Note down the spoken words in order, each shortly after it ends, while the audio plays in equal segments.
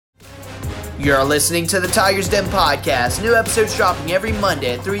You're listening to the Tigers Den podcast. New episodes dropping every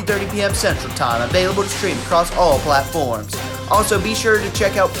Monday at 3:30 p.m. Central Time. Available to stream across all platforms. Also, be sure to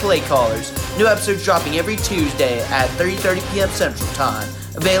check out Play Callers. New episodes dropping every Tuesday at 3:30 p.m. Central Time.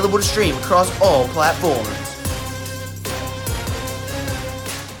 Available to stream across all platforms.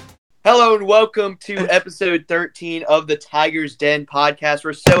 Hello and welcome to episode 13 of the Tigers Den podcast.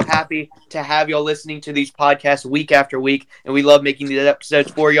 We're so happy to have y'all listening to these podcasts week after week, and we love making these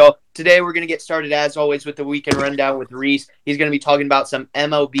episodes for y'all. Today, we're going to get started, as always, with the weekend rundown with Reese. He's going to be talking about some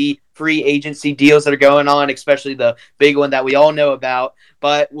MLB free agency deals that are going on, especially the big one that we all know about.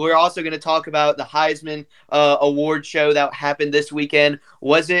 But we're also going to talk about the Heisman award show that happened this weekend.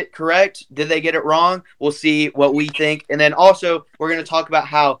 Was it correct? Did they get it wrong? We'll see what we think. And then also, we're going to talk about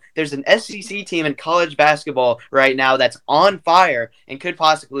how there's an SEC team in college basketball right now that's on fire and could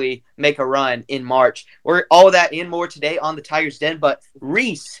possibly make a run in March. We're all of that and more today on the Tigers Den. But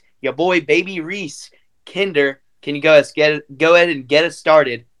Reese, your boy, baby Reese Kinder, can you go ahead and get us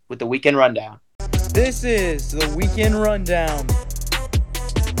started with the weekend rundown? This is the weekend rundown.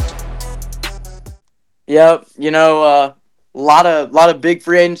 Yep, a lot of big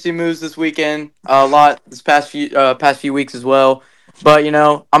free agency moves this weekend. A lot this past few weeks as well. But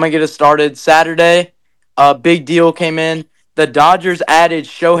I'm gonna get us started. Saturday, a big deal came in. The Dodgers added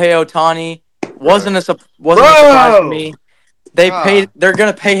Shohei Ohtani. Wasn't a surprise to me. They're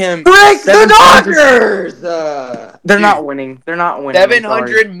gonna pay him. Break the Dodgers! They're not winning.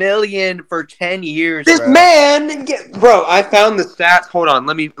 $700 million for 10 years. This man, bro. I found the stats. Hold on,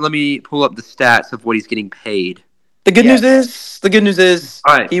 let me pull up the stats of what he's getting paid. The good news is,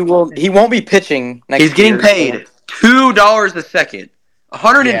 all right, he won't be pitching next year. He's getting paid $2 a second,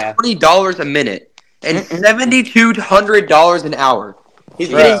 $120 a minute, and $7,200 an hour. He's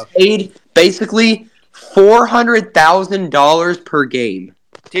getting paid basically $400,000 per game.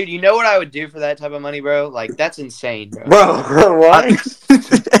 Dude, you know what I would do for that type of money, bro? Like, that's insane, bro. Bro, what?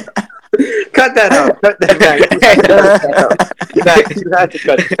 Cut that out. Cut that back. You had to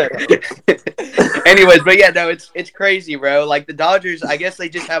cut that out. Anyways, but yeah, no, it's crazy, bro. Like, the Dodgers, I guess they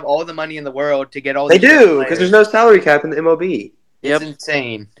just have all the money in the world to get all. They do, because there's no salary cap in the MLB. It's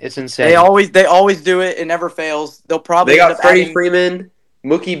insane. It's insane. They always do it. It never fails. They'll probably. They got Freddie Freeman,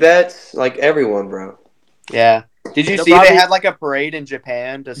 Mookie Betts, like everyone, bro. Yeah. Did you see they had like a parade in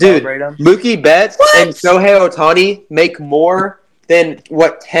Japan to celebrate them? Mookie Betts and Shohei Ohtani make more than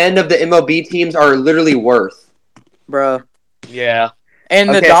what 10 of the MLB teams are literally worth. Bro. Yeah. And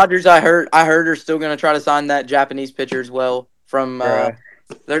the Dodgers, I heard are still going to try to sign that Japanese pitcher as well. They're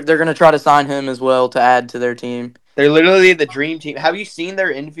going to try to sign him as well to add to their team. They're literally the dream team. Have you seen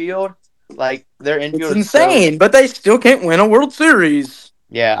their infield? Like, their infield is insane, but they still can't win a World Series.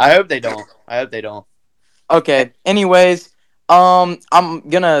 Yeah, I hope they don't. Okay, anyways, I'm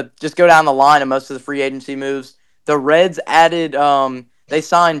going to just go down the line of most of the free agency moves. The Reds added, they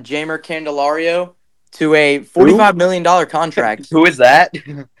signed Jeimer Candelario to a $45 million contract. Who is that?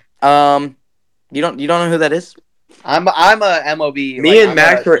 You don't know who that is? I'm a MLB. Me and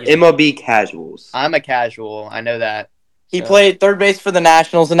Max are MLB casuals. I'm a casual. I know that. He played third base for the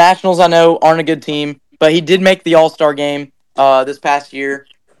Nationals. The Nationals, I know, aren't a good team, but he did make the All-Star game this past year.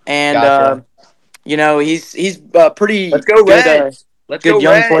 And, gotcha. He's pretty Let's go good, Reds. Let's good go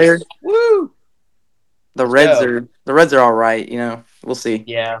young Reds. player. Woo! The Reds are all right, We'll see.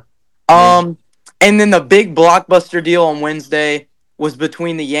 Yeah. And then the big blockbuster deal on Wednesday was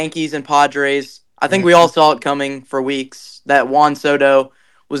between the Yankees and Padres. I think we all saw it coming for weeks that Juan Soto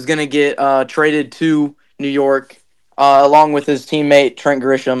was going to get traded to New York along with his teammate Trent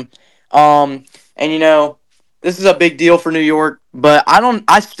Grisham. This is a big deal for New York, but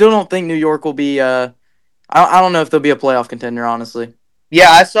I still don't think New York will be I don't know if they'll be a playoff contender, honestly. Yeah,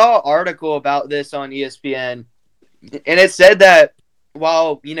 I saw an article about this on ESPN, and it said that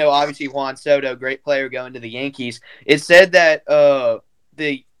while, obviously Juan Soto, great player going to the Yankees, it said that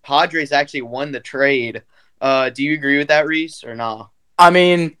the Padres actually won the trade. Do you agree with that, Reese, or not? I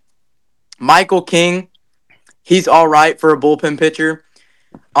mean, Michael King, he's all right for a bullpen pitcher.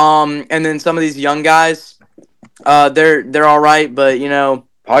 And then some of these young guys, they're all right, but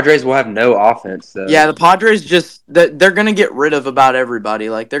Padres will have no offense though. Yeah, the Padres they're gonna get rid of about everybody.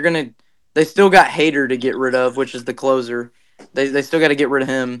 Like they still got Hader to get rid of, which is the closer. They still got to get rid of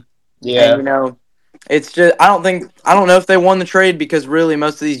him. Yeah, and, it's just I don't know if they won the trade because really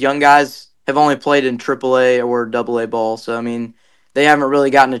most of these young guys have only played in AAA or AA ball, so I mean they haven't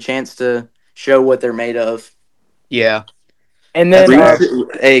really gotten a chance to show what they're made of. Yeah. And then,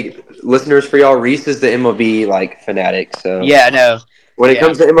 hey, listeners, for y'all, Reese is the MLB fanatic. So yeah, no. When it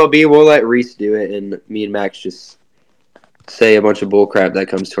comes to MLB, we'll let Reese do it, and me and Max just say a bunch of bull crap that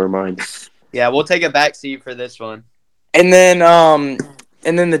comes to our mind. Yeah, we'll take a back seat for this one. And then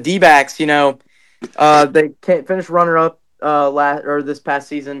the D-backs, they finished runner-up this past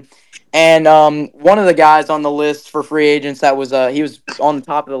season. And one of the guys on the list for free agents that was he was on the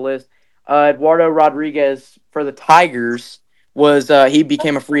top of the list, Eduardo Rodriguez for the Tigers he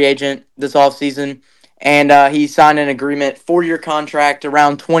became a free agent this offseason, and he signed an agreement, 4-year contract,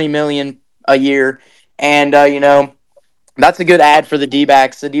 around $20 million a year, and that's a good ad for the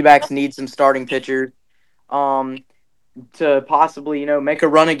D-backs. The D-backs need some starting pitchers to possibly make a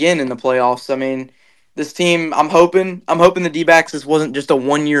run again in the playoffs. I mean, this team, I'm hoping the D-backs this wasn't just a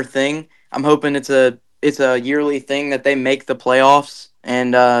 1-year thing. I'm hoping it's a yearly thing that they make the playoffs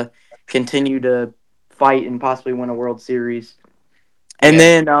and continue to fight and possibly win a World Series. And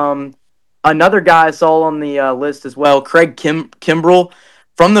then another guy I saw on the list as well, Craig Kimbrell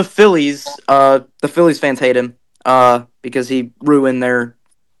from the Phillies. The Phillies fans hate him because he ruined their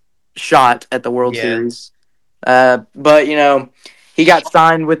shot at the World Series. But he got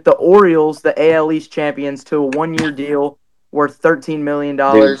signed with the Orioles, the AL East champions, to a 1-year deal worth $13 million.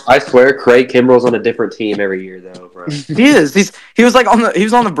 Dude, I swear Craig Kimbrell's on a different team every year, though, bro. He is. He was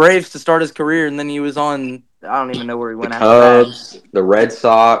on the Braves to start his career, and then he was on. I don't even know where he went after that. Cubs, the Red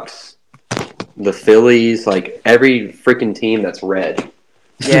Sox, the Phillies, like every freaking team that's red.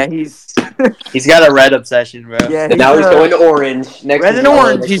 Yeah, he's got a red obsession, bro. Yeah, and now he's going to orange. Red and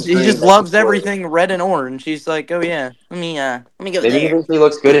orange. He just loves everything red and orange. He's like, oh yeah, let me go Maybe there. he thinks he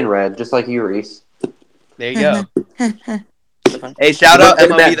looks good in red, just like you, Reese. There you go. Hey, shout out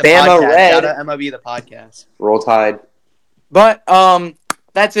MLB the podcast. Red. Shout out MLB the podcast. Roll Tide. But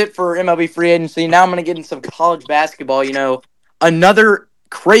that's it for MLB free agency. Now I'm gonna get into some college basketball. Another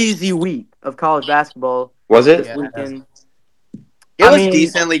crazy week of college basketball. Was it? Yeah. Weekend. It was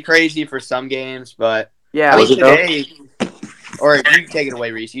decently crazy for some games, but yeah. Today, or you take it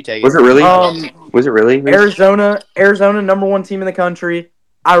away, Reese. You take it. Was it really? Was it really? Reese? Arizona, number 1 team in the country.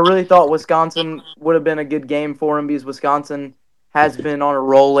 I really thought Wisconsin would have been a good game for him because Wisconsin has been on a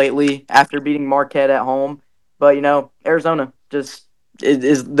roll lately after beating Marquette at home. But Arizona just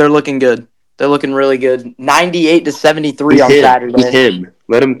they're looking good. They're looking really good. 98-73 on Saturday. He's him.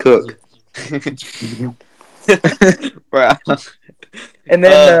 Let him cook. Bro. And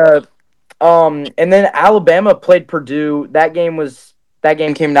then Alabama played Purdue. That game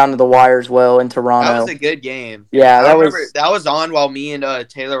came down to the wire as well in Toronto. That was a good game. Yeah, that was on while me and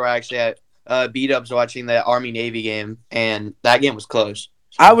Taylor were actually at B-Dubs watching the Army-Navy game, and that game was close.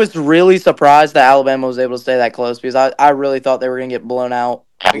 I was really surprised that Alabama was able to stay that close because I really thought they were going to get blown out.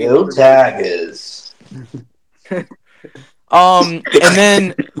 Go Tigers. And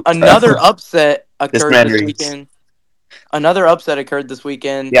then another upset occurred this weekend. Another upset occurred this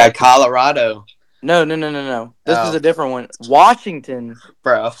weekend. Yeah, Colorado. No. This is a different one. Washington,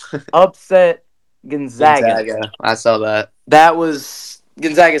 bro, upset Gonzaga. I saw that. That was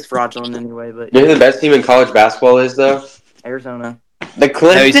Gonzaga's fraudulent anyway, but You know who the best team in college basketball is, though? Arizona. The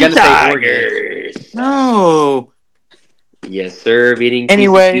Clemson Tigers. No. Yes, sir. Beating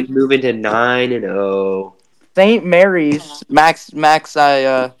anyway, moving to 9-0. St. Mary's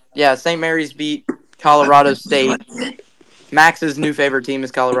St. Mary's beat Colorado State. Max's new favorite team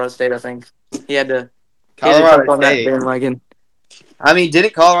is Colorado State, I think. He had to Colorado State. I mean,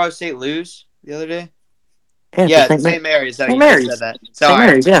 didn't Colorado State lose the other day? Yeah, St. Mary's. St. Mary's. Said that. St.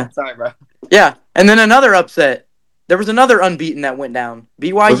 Mary's, yeah. Sorry, bro. Yeah, and then another upset. There was another unbeaten that went down.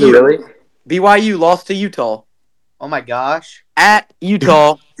 BYU. Was it really? BYU lost to Utah. Oh my gosh. At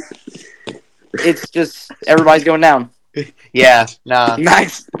Utah. It's just everybody's going down. Yeah, nah.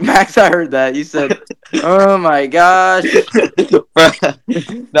 Max, I heard that. You said, oh my gosh.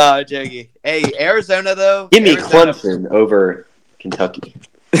 No, joking. Hey, Arizona, though. Give me Clemson over Kentucky.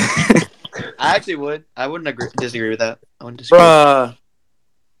 I actually would. I wouldn't disagree with that. I wouldn't disagree. Bruh.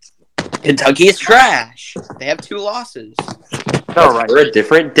 Kentucky is trash. They have 2 losses. All right. For a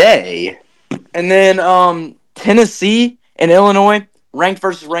different day. And then Tennessee and Illinois, ranked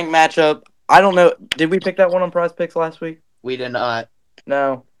versus ranked matchup. I don't know. Did we pick that one on Prize Picks last week? We did not.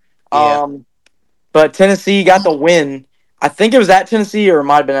 No. Yeah. But Tennessee got the win. I think it was at Tennessee or it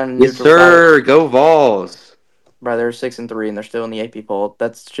might have been at a neutral Yes, sir. site. Go Vols. Bro, they're 6-3 and they're still in the AP poll.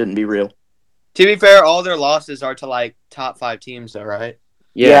 That shouldn't be real. To be fair, all their losses are to like top 5 teams, though, right?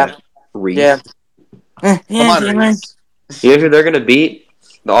 Yeah. Reese. Yeah. Come on, Reese. You know who they're gonna beat?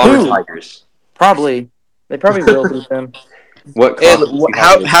 The Auburn Tigers. Probably. They probably will beat them. What? Hey,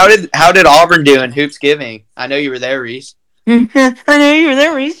 how did Auburn do in Hoops Giving? I know you were there, Reese. I know you were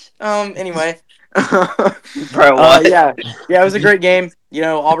there, Reese. Anyway. Bro, what? Yeah, it was a great game.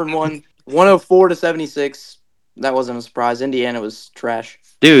 Auburn won 104-76. That wasn't a surprise. Indiana was trash.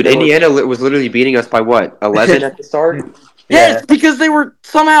 Dude, Indiana was literally beating us by what? 11 at the start? Yes, because they were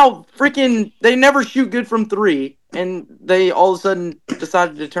somehow freaking. They never shoot good from three, and they all of a sudden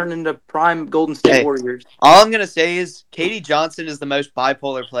decided to turn into prime Golden State Warriors. All I'm gonna say is Katie Johnson is the most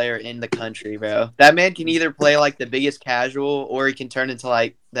bipolar player in the country, bro. That man can either play like the biggest casual, or he can turn into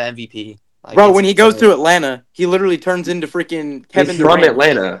like the MVP. Like, Bro, when he goes to Atlanta, he literally turns into freaking Kevin Durant. From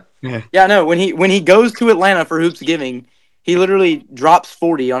Atlanta. Yeah, no. When he goes to Atlanta for Hoops Giving, he literally drops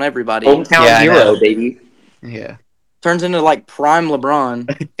 40 on everybody. Hometown hero, baby. Yeah. Turns into like prime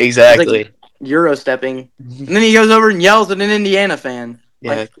LeBron. Exactly. Like Euro stepping, and then he goes over and yells at an Indiana fan.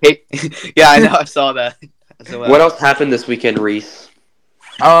 Yeah. Like, yeah, I know. I saw that. What else happened this weekend, Reese?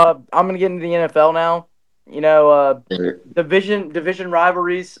 I'm gonna get into the NFL now. You know, division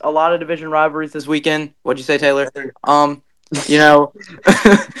rivalries. A lot of division rivalries this weekend. What'd you say, Taylor?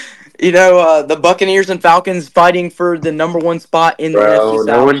 You know, the Buccaneers and Falcons fighting for the number one spot in the NFC South.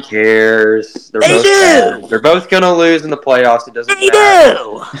 No one cares. They're both gonna lose in the playoffs. It doesn't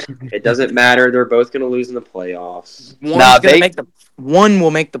matter. It doesn't matter. They're both gonna lose in the playoffs. One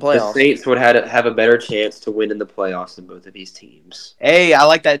will make the playoffs. The Saints would have a better chance to win in the playoffs than both of these teams. Hey, I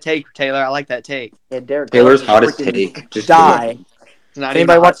like that take, Taylor. I like that take. Yeah, Derek Taylor's hottest take. Just die. If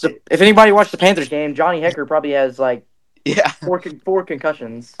anybody watched the Panthers game, Johnny Hecker probably has like four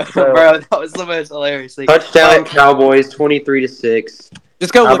concussions. So. Bro, that was the most hilarious thing. Touchdown Cowboys, 23-6.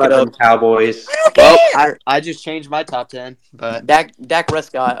 Just go look it up. Cowboys. Well, I just changed my top 10, but Dak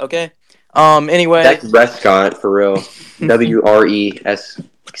Prescott. Okay. Anyway. Dak Prescott for real. Wrescott.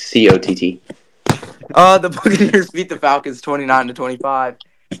 The Buccaneers beat the Falcons 29-25.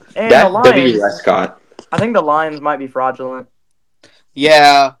 And Dak the Lions. Prescott. I think the Lions might be fraudulent.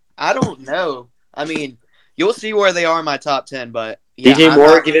 Yeah, I don't know. I mean, you'll see where they are in my top 10, but yeah, DJ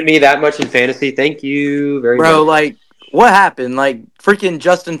Moore giving me that much in fantasy. Thank you very much. Bro, like, what happened? Like, freaking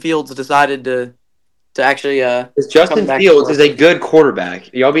Justin Fields decided to actually Justin Fields is a good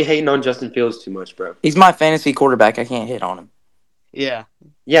quarterback. Y'all be hating on Justin Fields too much, bro. He's my fantasy quarterback. I can't hit on him. Yeah.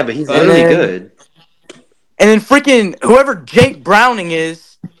 Yeah, but he's literally good. And then freaking whoever Jake Browning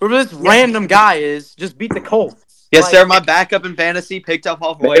is, whoever this random guy is, just beat the Colts. Yes, sir. My backup in fantasy picked up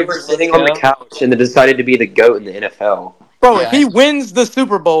off They were sitting on the couch and they decided to be the GOAT in the NFL. Bro, if he wins the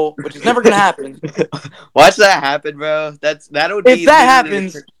Super Bowl, which is never gonna happen. Watch that happen, bro. That'll be. If that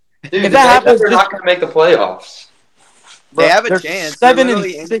happens, they're not gonna make the playoffs. They have a chance.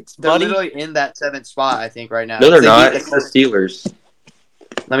 7-6, they're literally in that 7th spot, I think, right now. No, they're not. It's the Steelers.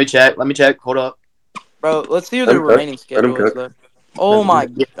 Let me check. Hold up. Bro, let's see who the remaining schedule is, though. Oh, my.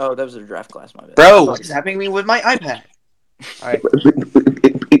 Oh, that was a draft class, my bad. Bro, what's happening to me with my iPad? All right.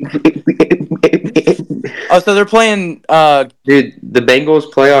 Oh, so they're playing... Dude, the Bengals'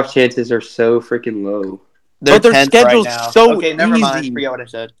 playoff chances are so freaking low. But their schedule's so okay, never easy. mind. Forget what I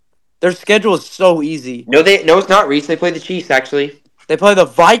said. Their schedule is so easy. No, it's not, Reese. They play the Chiefs, actually. They play the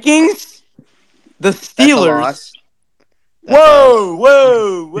Vikings, the Steelers...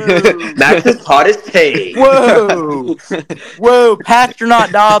 Whoa! Max's hottest take. Whoa!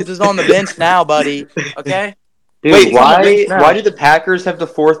 Pastronaut Dobbs is on the bench now, buddy. Okay? Dude, wait, why do the Packers have the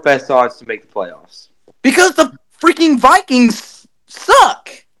 4th best odds to make the playoffs? Because the freaking Vikings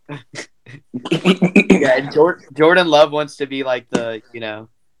suck. Yeah, Jordan Love wants to be like the,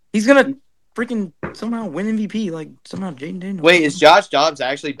 He's gonna freaking somehow win MVP, like somehow Jaden Daniels. Wait, is Josh Dobbs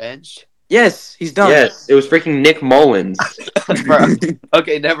actually benched? Yes, he's done. Yes, it was freaking Nick Mullins.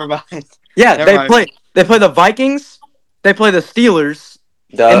 Okay, never mind. Yeah, they play the Vikings, they play the Steelers,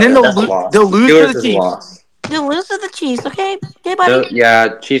 and then they'll lose to the Chiefs. They'll lose to the Chiefs, okay? Okay, buddy?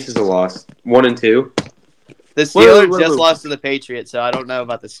 Yeah, Chiefs is a loss. 1 and 2. The Steelers just lost to the Patriots, so I don't know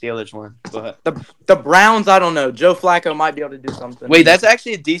about the Steelers one. But the Browns, I don't know. Joe Flacco might be able to do something. Wait, that's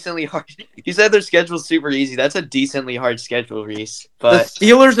actually a decently hard. You said their schedule's super easy. That's a decently hard schedule, Reese. But the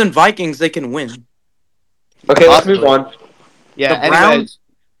Steelers and Vikings, they can win. Okay, let's move on. Yeah. The Browns.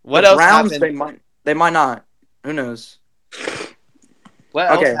 What else happened? They might not. Who knows?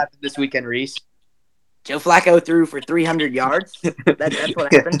 What else happened this weekend, Reese? Joe Flacco threw for 300 yards. That's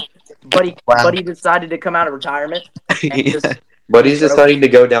what happened. Buddy decided to come out of retirement. Buddy's deciding to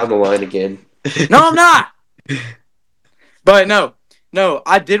go down the line again. No, I'm not. But no,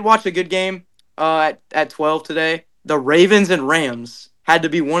 I did watch a good game at 12 today. The Ravens and Rams had to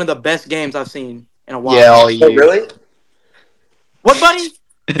be one of the best games I've seen in a while. Yeah, all year. Oh, really? What, buddy?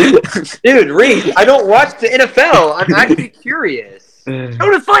 Dude, Reese, I don't watch the NFL. I'm actually curious.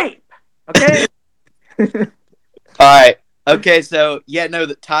 Go to sleep, okay? All right. Okay, so,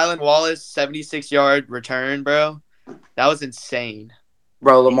 the Tylan Wallace 76-yard return, bro. That was insane.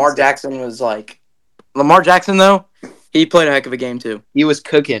 Bro, Lamar Jackson, though, He played a heck of a game too. He was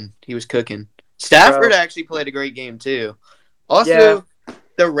cooking. Stafford Bro. actually played a great game too. Also, Yeah.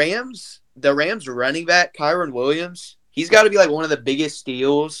 the Rams running back Kyron Williams, he's got to be like one of the biggest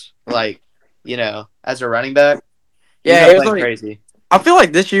steals, like, as a running back. He's Yeah, been it was playing like, crazy. I feel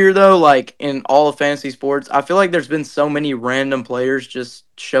like this year though, like in all of fantasy sports, I feel like there's been so many random players just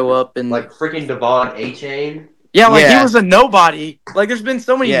show up and Like freaking Devon A-Chain. yeah, like he Yeah. was a nobody. Like there's been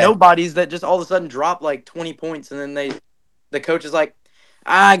so many Yeah. nobodies that just all of a sudden drop like 20 points, and then the coach is like,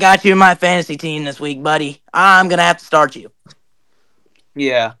 "I got you in my fantasy team this week, buddy. I'm gonna have to start you."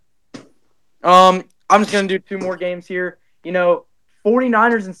 Yeah. I'm just gonna do 2 more games here.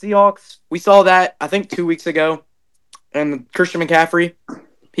 49ers and Seahawks. We saw that I think 2 weeks ago, and Christian McCaffrey,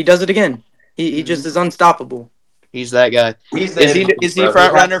 he does it again. He just is unstoppable. He's that guy. He's the Is he bro.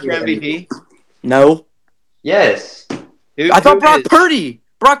 front He has runner to for be MVP? No, Yes. I thought Who Brock is? Purdy.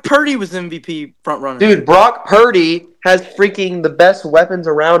 Brock Purdy was MVP front runner. Dude, Brock Purdy has freaking the best weapons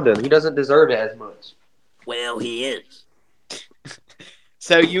around him. He doesn't deserve it as much. Well, he is.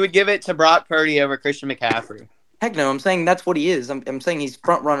 So you would give it to Brock Purdy over Christian McCaffrey? Heck no, I'm saying that's what he is. I'm saying he's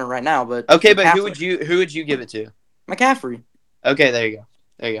front runner right now, but Okay, but who McCaffrey- would you give it to? McCaffrey. Okay, there you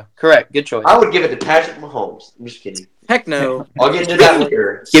go. Correct. Good choice. I would give it to Patrick Mahomes. I'm just kidding. Heck no. I'll get into that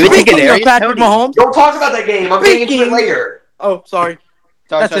later. Give it to Speaking of Kadarius Patrick Toney. Mahomes. Don't talk about that game. I'm getting into it Speaking- later. Oh, sorry.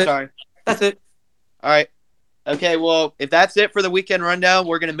 Sorry. That's it. All right. Okay, well, if that's it for the weekend rundown,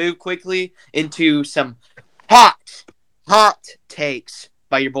 we're going to move quickly into some hot takes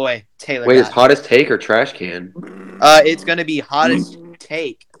by your boy, Taylor. Wait, Guy. is hottest take or trash can? It's going to be hottest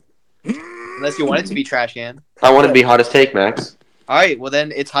take. Unless you want it to be trash can. I want it to be hottest take, Max. All right, well,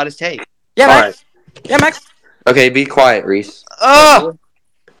 then it's hottest take. Yeah, All Max. Yeah, Max. Okay, be quiet, Reese. Oh!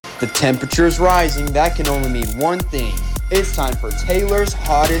 The temperature is rising. That can only mean one thing. It's time for Taylor's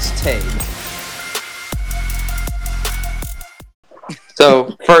hottest take.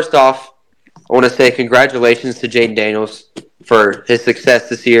 So, first off, I want to say congratulations to Jaden Daniels for his success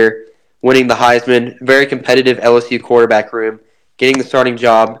this year, winning the Heisman, very competitive LSU quarterback room, getting the starting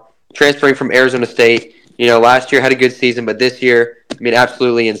job, transferring from Arizona State. Last year had a good season, but this year,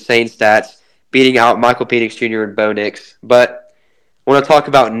 absolutely insane stats, beating out Michael Penix Jr. and Bo Nix. But I want to talk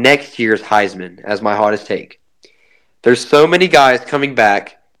about next year's Heisman as my hottest take. There's so many guys coming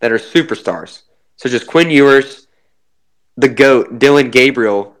back that are superstars, such as Quinn Ewers, the GOAT, Dylan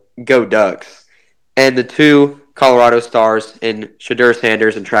Gabriel, go Ducks, and the 2 Colorado stars in Shadur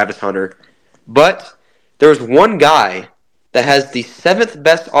Sanders and Travis Hunter. But there's one guy that has the 7th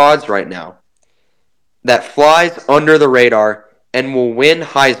best odds right now that flies under the radar and will win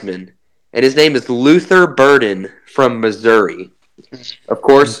Heisman, and his name is Luther Burden from Missouri. Of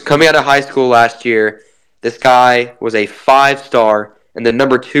course, coming out of high school last year, this guy was a 5-star and the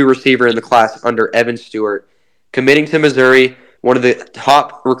number 2 receiver in the class under Evan Stewart. Committing to Missouri, one of the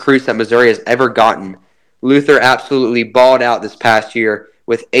top recruits that Missouri has ever gotten. Luther absolutely balled out this past year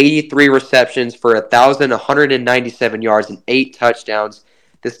with 83 receptions for 1,197 yards and 8 touchdowns.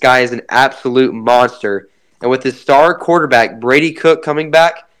 This guy is an absolute monster. And with his star quarterback, Brady Cook, coming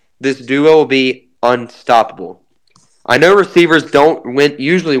back, this duo will be unstoppable. I know receivers don't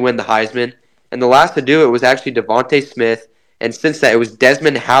usually win the Heisman, and the last to do it was actually Devontae Smith, and since that, it was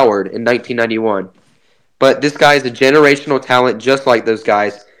Desmond Howard in 1991. But this guy is a generational talent just like those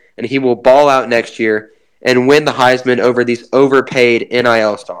guys, and he will ball out next year and win the Heisman over these overpaid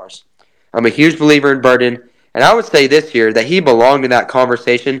NIL stars. I'm a huge believer in Burden, and I would say this year that he belonged in that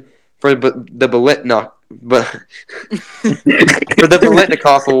conversation for the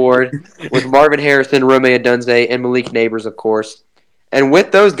Biletnikoff Award with Marvin Harrison, Rome Odunze, and Malik Neighbors, of course. And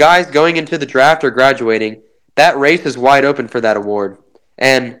with those guys going into the draft or graduating, that race is wide open for that award.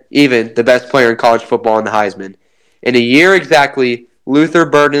 And even the best player in college football in the Heisman. In a year exactly, Luther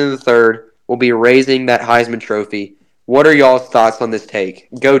Burden III will be raising that Heisman trophy. What are y'all's thoughts on this take?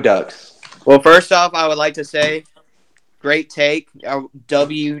 Go Ducks. Well, first off, I would like to say, great take,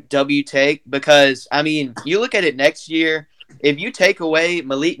 WW take, because, you look at it next year, if you take away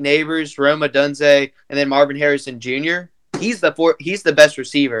Malik Neighbors, Rome Odunze, and then Marvin Harrison Jr., he's the best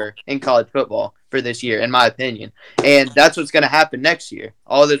receiver in college football for this year, in my opinion. And that's what's going to happen next year.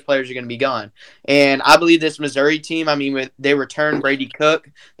 All those players are going to be gone. And I believe this Missouri team, they return Brady Cook.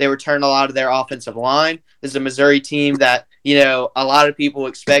 They return a lot of their offensive line. This is a Missouri team that, a lot of people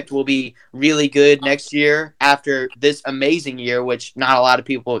expect will be really good next year after this amazing year, which not a lot of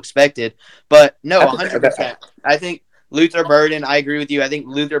people expected. But no, 100%. I think Luther Burden, I agree with you. I think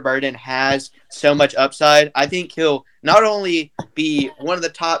Luther Burden has so much upside. I think he'll not only be one of the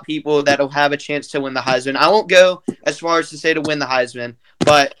top people that will have a chance to win the Heisman. I won't go as far as to say to win the Heisman,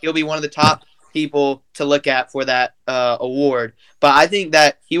 but he'll be one of the top people to look at for that award. But I think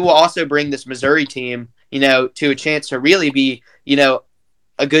that he will also bring this Missouri team, to a chance to really be,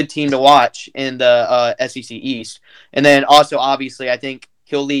 a good team to watch in the SEC East. And then also, obviously, I think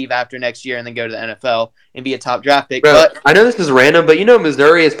he'll leave after next year and then go to the NFL and be a top draft pick. Bro, But I know this is random, but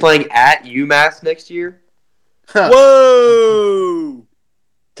Missouri is playing at UMass next year? Whoa!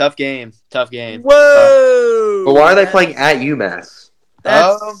 Tough game. Whoa! But why are they playing at UMass?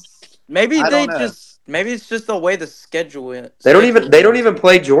 Maybe I don't know. maybe it's just the way the schedule is. They don't even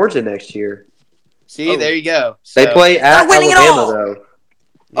play Georgia next year. See, there you go. They play at winning it Alabama, all! though.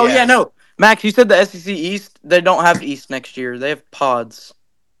 Oh, yeah, no. Max, you said the SEC East, they don't have East next year. They have pods.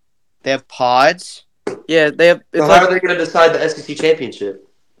 They have pods? Yeah, they have. So how are they going to decide the SEC championship?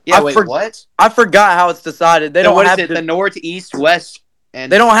 Yeah, what? I forgot how it's decided. They So don't what have is it? The North, East, West,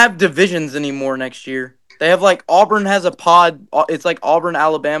 and They don't have divisions anymore next year. They have Auburn has a pod. It's like Auburn,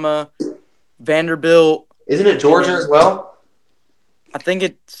 Alabama, Vanderbilt. Isn't it Georgia as well? I think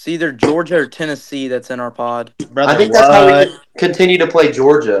it's either Georgia or Tennessee that's in our pod. Brother, I think that's how we continue to play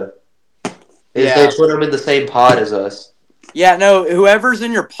Georgia. They put them in the same pod as us. Yeah, no. Whoever's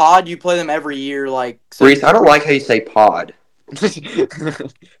in your pod, you play them every year. Reese, I don't like how you say pod.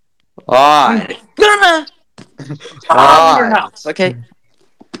 Pod. Pod in your house. Okay.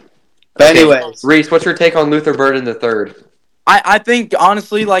 But anyways, Reese, what's your take on Luther Burden III? I think,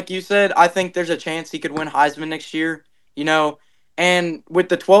 honestly, like you said, I think there's a chance he could win Heisman next year. And with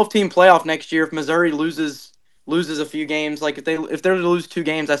the 12-team playoff next year, if Missouri loses a few games, if they're to lose 2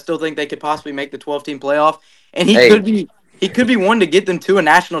 games, I still think they could possibly make the 12-team playoff. And he could be one to get them to a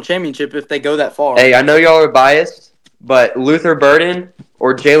national championship if they go that far. Hey, I know y'all are biased, but Luther Burden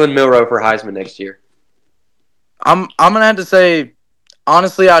or Jalen Milroe for Heisman next year? I'm gonna have to say,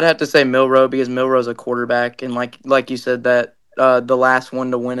 honestly, I'd have to say Milroe because Milroe's a quarterback, and like you said, that the last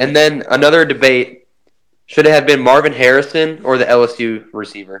one to win it. And then another debate: should it have been Marvin Harrison or the LSU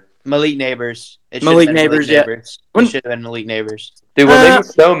receiver? Malik Neighbors. Malik Neighbors. It should have been Malik Neighbors. Dude, when they were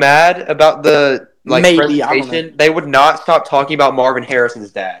so mad about the maybe, I don't presentation, they would not stop talking about Marvin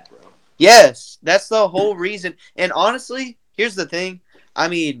Harrison's dad, bro. Yes, that's the whole reason. And honestly, here's the thing. I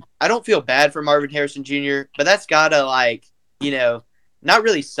mean, I don't feel bad for Marvin Harrison Jr., but that's gotta not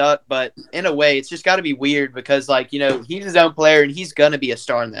really suck, but in a way, it's just got to be weird because, he's his own player and he's going to be a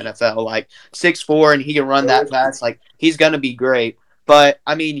star in the NFL. 6'4", and he can run that fast. He's going to be great. But,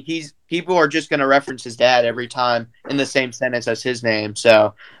 I mean, people are just going to reference his dad every time in the same sentence as his name.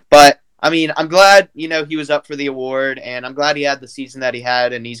 So, but, I mean, I'm glad, he was up for the award, and I'm glad he had the season that he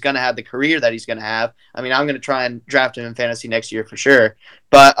had, and he's going to have the career that he's going to have. I mean, I'm going to try and draft him in fantasy next year for sure.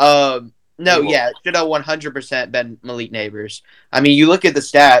 But, no, yeah, it should have 100% been Malik Neighbors. I mean, you look at the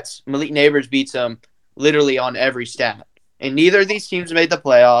stats, Malik Neighbors beats him literally on every stat. And neither of these teams made the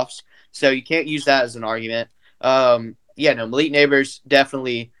playoffs, so you can't use that as an argument. Malik Neighbors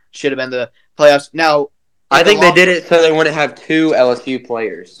definitely should have been the playoffs. Now, I think they did it so they wouldn't have 2 LSU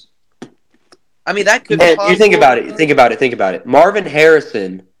players. I mean, that could be possible. You think about it. Marvin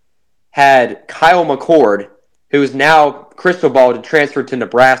Harrison had Kyle McCord, who is now crystal ball to transfer to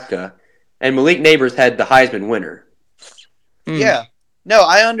Nebraska. And Malik Neighbors had the Heisman winner. Yeah. No,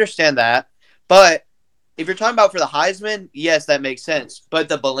 I understand that. But if you're talking about for the Heisman, yes, that makes sense. But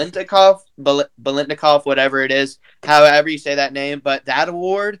the Balintnikov, whatever it is, however you say that name, but that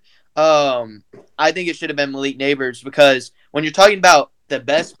award, I think it should have been Malik Neighbors because when you're talking about the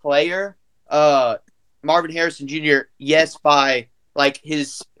best player, Marvin Harrison Jr., yes, by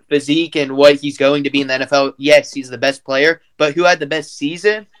his physique and what he's going to be in the NFL, yes, he's the best player. But who had the best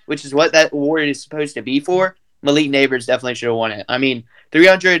season, which is what that award is supposed to be for, Malik Neighbors definitely should have won it. I mean,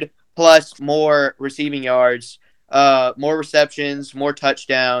 300 plus more receiving yards, more receptions, more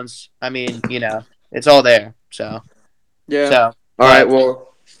touchdowns. I mean, it's all there. So, yeah. So, all right,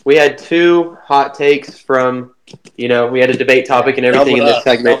 well, we had 2 hot takes from, we had a debate topic and everything in this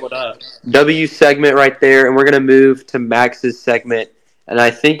segment. W segment right there, and we're going to move to Max's segment, and I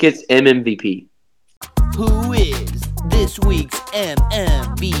think it's MMVP. Who is this week's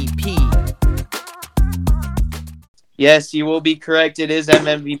MMVP? Yes, you will be correct. It is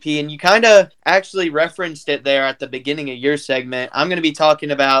MMVP, and you kind of actually referenced it there at the beginning of your segment. I'm going to be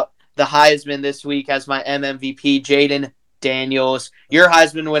talking about the Heisman this week as my MMVP, Jaden Daniels, your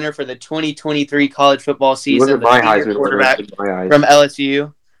Heisman winner for the 2023 college football season. He wasn't my Heisman quarterback winner in my eyes. From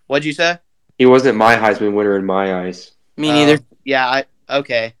LSU. What'd you say? He wasn't my Heisman winner in my eyes. Me neither.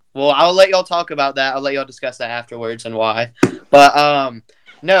 Okay. Well, I'll let y'all talk about that. I'll let y'all discuss that afterwards and why. But,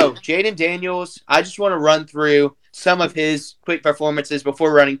 no, Jaden Daniels, I just want to run through some of his quick performances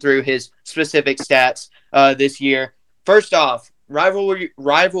before running through his specific stats this year. First off,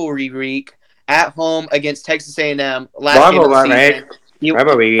 rivalry week at home against Texas A&M last game Bravo, of the my season. man. He,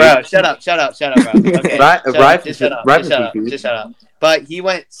 Bravo, baby. bro, shut up, bro. Okay, shut up, just shut up, just shut up, just shut up. But he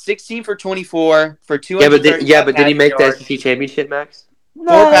went 16 for 24 for Yeah, but 235 did he passing make the yards, SEC championship, Max? 4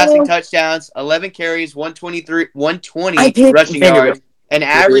 passing No, touchdowns, 11 carries, I 120 picked rushing yards, an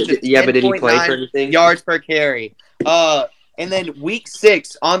average of But did he play for 10.9 anything? yards per carry. And then week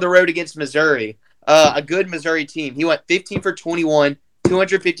 6 on the road against Missouri, a good Missouri team. He went 15 for 21,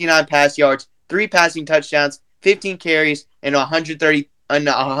 259 pass yards, 3 passing touchdowns, 15 carries, and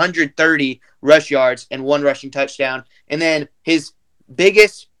 130 rush yards and 1 rushing touchdown. And then his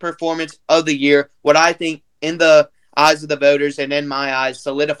biggest performance of the year, what I think in the eyes of the voters and in my eyes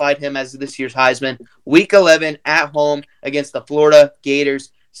solidified him as this year's Heisman. Week 11 at home against the Florida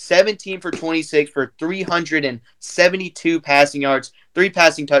Gators, 17 for 26 for 372 passing yards, 3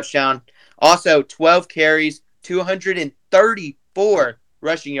 passing touchdowns. Also 12 carries, 234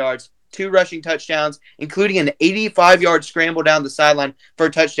 rushing yards, 2 rushing touchdowns, including an 85-yard scramble down the sideline for a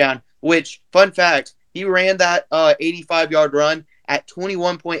touchdown, which, fun fact, he ran that 85-yard run at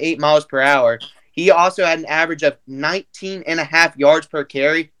 21.8 miles per hour. He also had an average of 19.5 yards per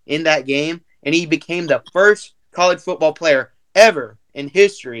carry in that game, and he became the first college football player ever in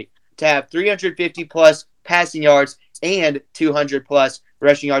history to have 350-plus passing yards and 200-plus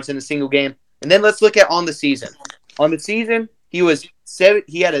rushing yards in a single game. And then let's look at on the season. On the season, he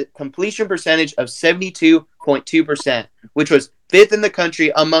had a completion percentage of 72.2%, which was 5th in the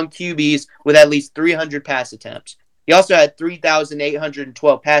country among QBs with at least 300 pass attempts. He also had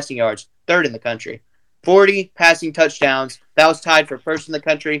 3,812 passing yards, 3rd in the country. 40 passing touchdowns. That was tied for 1st in the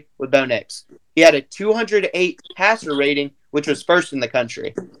country with Bo Nix. He had a 208 passer rating, which was 1st in the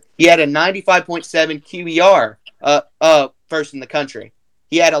country. He had a 95.7 QBR, 1st in the country.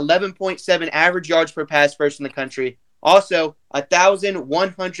 He had 11.7 average yards per pass, 1st in the country. Also,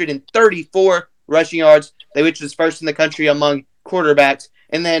 1,134 rushing yards, which was 1st in the country among quarterbacks.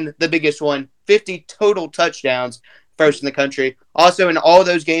 And then the biggest one, 50 total touchdowns, 1st in the country. Also, in all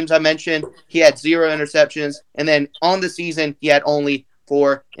those games I mentioned, he had 0 interceptions. And then on the season, he had only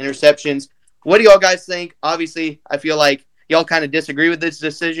 4 interceptions. What do y'all guys think? Obviously, I feel like y'all kind of disagree with this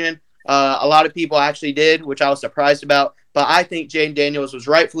decision. A lot of people actually did, which I was surprised about. But I think Jayden Daniels was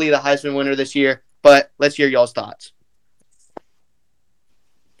rightfully the Heisman winner this year. But let's hear y'all's thoughts.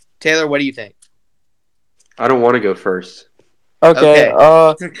 Taylor, what do you think? I don't want to go first. Okay.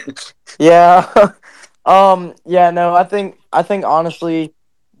 Yeah. Yeah. No. I think honestly,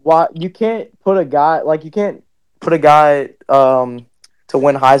 why you can't put a guy to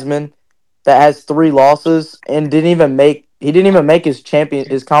win Heisman that has 3 losses and didn't even make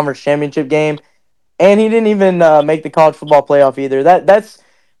his conference championship game, and he didn't even make the college football playoff either. That's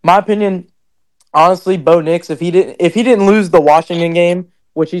my opinion. Honestly, Bo Nix, if he didn't lose the Washington game,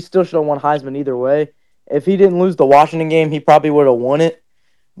 which he still should have won Heisman either way. If he didn't lose the Washington game, he probably would have won it.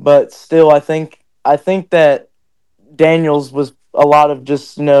 But still, I think that Daniels was a lot of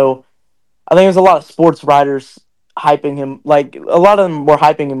just I think it was a lot of sports writers hyping him. Like a lot of them were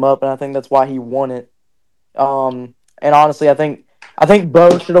hyping him up, and I think that's why he won it. And honestly, I think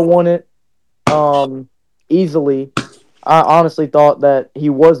Bo should have won it easily. I honestly thought that he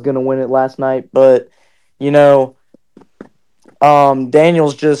was gonna win it last night, but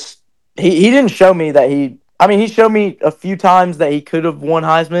Daniels just he didn't show me that he showed me a few times that he could have won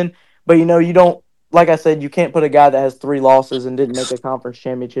Heisman, but you don't, like I said, you can't put a guy that has 3 losses and didn't make a conference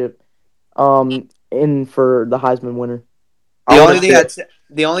championship in for the Heisman winner.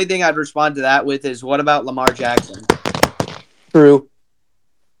 The only thing I'd respond to that with is, what about Lamar Jackson? True.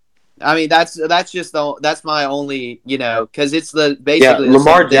 I mean, that's my only, because it's basically the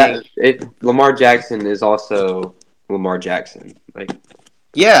Lamar same thing. Lamar Jackson is also Lamar Jackson.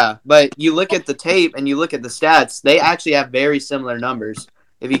 Yeah, but you look at the tape and you look at the stats, they actually have very similar numbers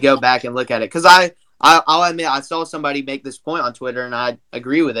if you go back and look at it. Because I'll admit, I saw somebody make this point on Twitter, and I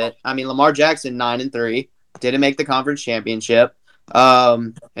agree with it. I mean, Lamar Jackson, 9-3, didn't make the conference championship.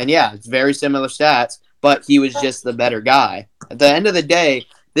 And yeah, it's very similar stats, but he was just the better guy. At the end of the day,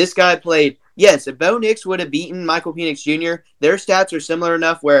 this guy played. Yes, if Bo Nix would have beaten Michael Penix Jr., their stats are similar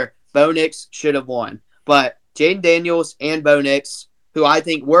enough where Bo Nix should have won. But Jayden Daniels and Bo Nix, who I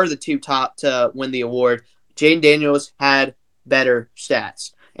think were the 2 top to win the award, Jayden Daniels had better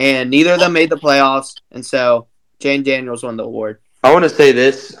stats. And neither of them made the playoffs, and so Jayden Daniels won the award. I want to say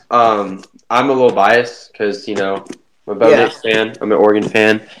this. I'm a little biased because, I'm a Bo Nix fan. I'm an Oregon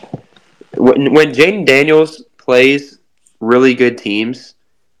fan. When Jayden Daniels plays really good teams,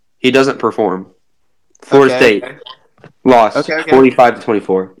 he doesn't perform. Florida State lost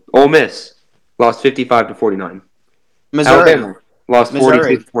 45-24. Ole Miss lost 55-49. Missouri Alabama lost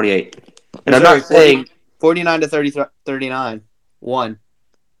 42-28. And I'm not saying 49 to 39. 1.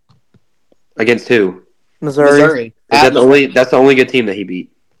 against who? Missouri. That's the only good team that he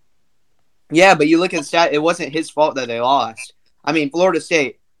beat. Yeah, but you look at the stat, it wasn't his fault that they lost. I mean, Florida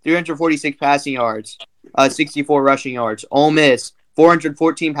State, 346 passing yards, 64 rushing yards. Ole Miss,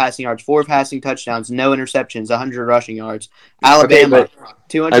 414 passing yards, 4 passing touchdowns, no interceptions, 100 rushing yards. Alabama,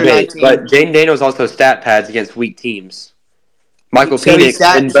 219. But Jaden Daniels also stat pads against weak teams. Michael So he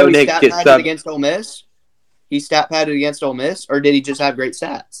Penix and Bo Nix stat get padded subbed. against Ole Miss? He stat padded against Ole Miss, or did he just have great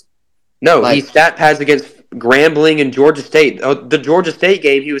stats? No, he stat pads against Grambling and Georgia State. The Georgia State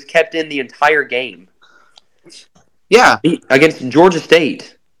game, he was kept in the entire game. Yeah. Against Georgia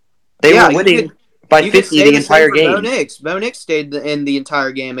State. They were winning by 50 the entire game. Bo Nix stayed in the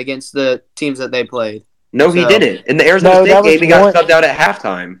entire game against the teams that they played. No, he didn't. In the Arizona State game, he got subbed out at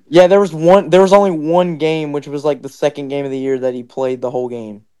halftime. Yeah, there was only one game, which was like the second game of the year that he played the whole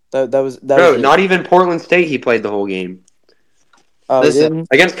game. That was not even Portland State. He played the whole game. Listen,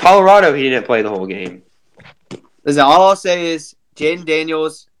 against Colorado, he didn't play the whole game. Listen, all I'll say is Jaden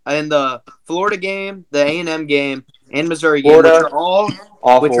Daniels in the Florida game, the A&M game, and Missouri game, which are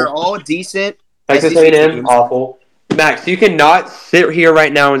all decent. Texas A&M, awful. Max, you cannot sit here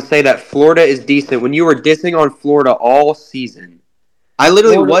right now and say that Florida is decent when you were dissing on Florida all season. I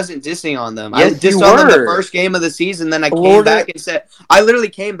literally wasn't dissing on them. Yes, I dissed on them the first game of the season. Then I came back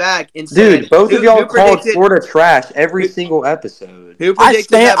and said, dude, both of y'all called Florida trash every single episode. Who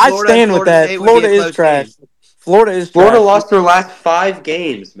predicted that Florida I stand with that. Florida is trash. Florida lost their last 5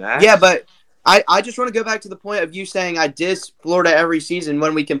 games, Max. Yeah, but I just want to go back to the point of you saying I diss Florida every season.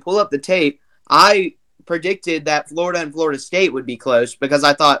 When we can pull up the tape, I predicted that Florida and Florida State would be close because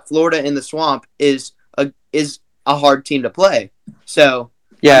I thought Florida in the Swamp is a hard team to play. So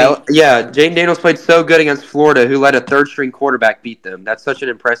Jaden Daniels played so good against Florida, who let a third-string quarterback beat them. That's such an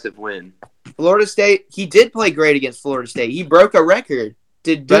impressive win. Florida State, he did play great against Florida State. He broke a record.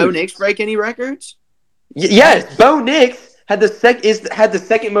 Did Bo Nix break any records? Yes, Bo Nix had the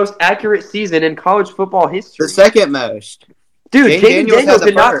second most accurate season in college football history. The second most. Dude, Jaden Daniels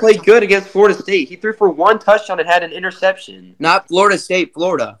did not play good against Florida State. He threw for 1 touchdown and had an interception. Not Florida State,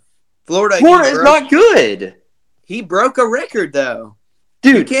 Florida. Florida is not good. He broke a record, though.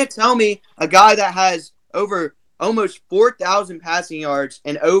 Dude. You can't tell me a guy that has over almost 4,000 passing yards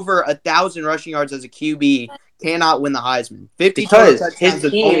and over 1,000 rushing yards as a QB cannot win the Heisman. 50 because his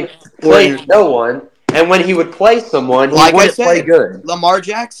team played no one, and when he would play someone, he wouldn't play good. Lamar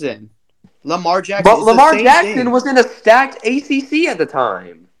Jackson. But Lamar Jackson was in a stacked ACC at the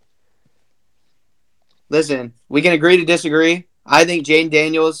time. Listen, we can agree to disagree. I think Jaden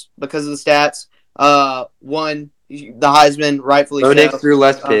Daniels, because of the stats, won the Heisman, rightfully so. Bo Nix threw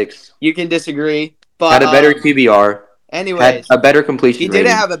less picks. You can disagree, but had a better QBR. Anyways, had a better completion rating. He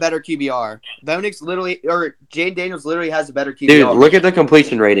didn't have a better QBR. Jaden Daniels literally has a better QBR. Dude, look at the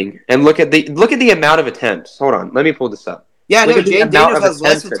completion rating and look at the amount of attempts. Hold on, let me pull this up. Yeah, no, Jaden Daniels has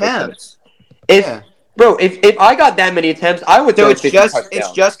less attempts. Bro, if I got that many attempts, I would. So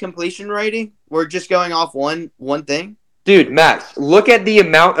it's just completion rating. We're just going off one thing. Dude, Max, look at the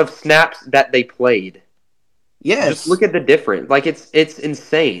amount of snaps that they played. Yes. Just look at the difference. Like, it's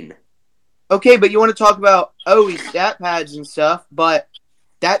insane. Okay, but you want to talk about, these stat pads and stuff, but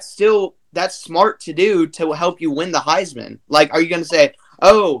that's smart to do to help you win the Heisman. Like, are you going to say,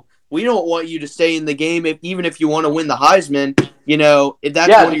 we don't want you to stay in the game even if you want to win the Heisman, if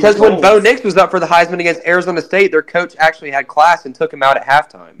that's one of your because goals. when Bo Nix was up for the Heisman against Arizona State, their coach actually had class and took him out at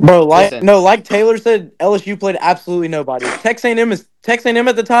halftime. Bro, like Taylor said, LSU played absolutely nobody. Texas A&M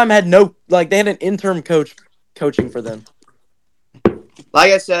at the time had they had an interim coach coaching for them.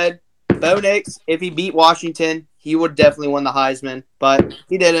 Like I said, Bo Nix, if he beat Washington, he would definitely win the Heisman, but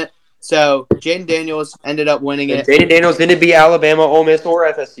he didn't. So Jaden Daniels ended up winning it. Jaden Daniels didn't beat Alabama, Ole Miss, or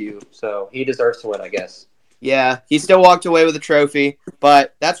FSU, so he deserves to win, I guess. Yeah, he still walked away with a trophy,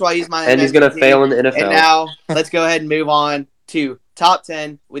 but that's why he's my MVP. And he's going to fail in the NFL. And now, let's go ahead and move on to Top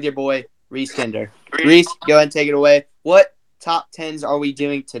 10 with your boy, Reese Kinder. Reese, go ahead and take it away. What Top 10s are we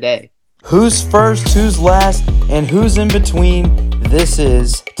doing today? Who's first, who's last, and who's in between? This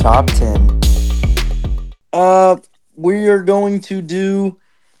is Top 10. We are going to do...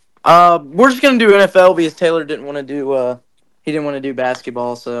 we're just going to do NFL because Taylor didn't want to do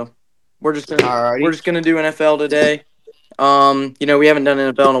basketball, so... We're just gonna do NFL today. We haven't done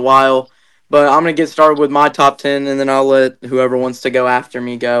NFL in a while, but I'm gonna get started with my top 10, and then I'll let whoever wants to go after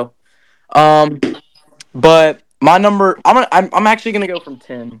me go. But my number, I'm actually gonna go from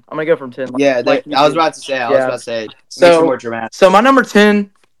 10. I'm gonna go from 10. I was about to say. So more dramatic. So my number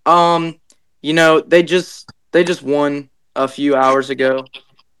 10, they just won a few hours ago.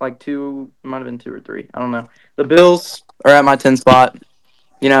 like 2. It might have been 2 or 3. I don't know. The Bills are at my 10 spot.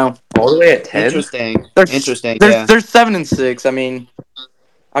 You know, All the way at 10? Interesting. they're Interesting. Yeah. they're 7-6. I mean,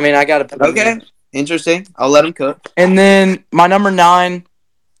 I gotta put them Okay. there. Interesting. I'll let him cook. And then my number 9,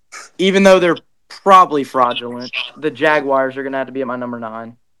 even though they're probably fraudulent, the Jaguars are gonna have to be at my number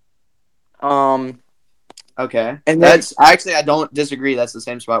 9. Okay. And then That's actually I don't disagree. That's the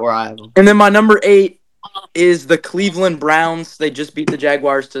same spot where I have him. and then my number 8 is the Cleveland Browns. They just beat the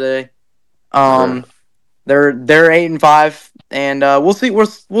Jaguars today. They're 8-5, and we'll see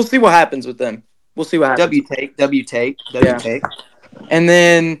what happens with them. We'll see what happens. W take. And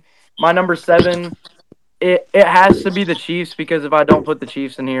then my number 7, it has to be the Chiefs, because if I don't put the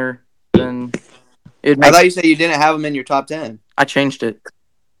Chiefs in here, then I thought you said you didn't have them in your top 10. I changed it.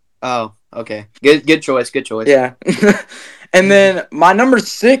 Oh, okay. Good choice. Yeah. And then my number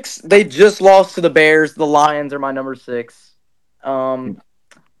 6, they just lost to the Bears. The Lions are my number 6. A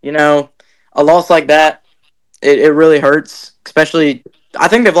loss like that, it really hurts. Especially, I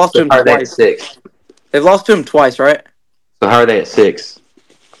think they've lost to So him how are they at twice. 6? They've lost to him twice, right? So how are they at 6?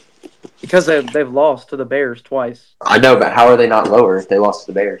 Because they've lost to the Bears twice. I know, but how are they not lower if they lost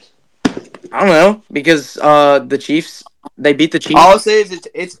to the Bears? I don't know, because the Chiefs, they beat the Chiefs. All I'll say is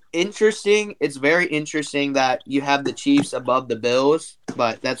it's interesting. It's very interesting that you have the Chiefs above the Bills,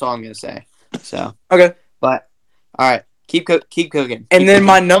 but that's all I'm gonna say. So Okay. but all right, keep cooking. And then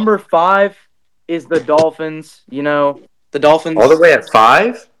my number 5 is the Dolphins. The Dolphins. All the way at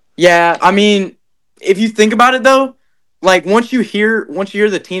 5? Yeah, I mean, if you think about it though, like once you hear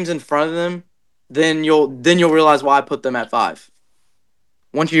the teams in front of them, then you'll realize why I put them at 5.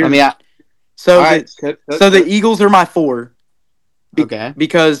 Once you hear, so the Eagles are my 4. Okay.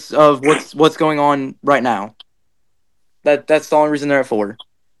 Because of what's going on right now. That's the only reason they're at 4.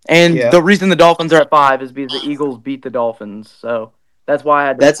 And the reason the Dolphins are at 5 is because the Eagles beat the Dolphins. So that's why I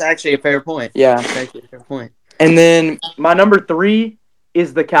had to. That's actually a fair point. Yeah. That's actually a fair point. And then my number 3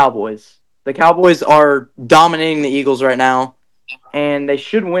 is the Cowboys. The Cowboys are dominating the Eagles right now, and they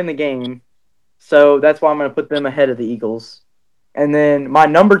should win the game. So that's why I'm going to put them ahead of the Eagles. And then my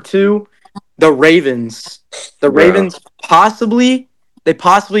number 2, the Ravens. The Ravens possibly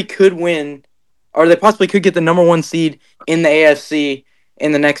could win, or they possibly could get the number 1 seed in the AFC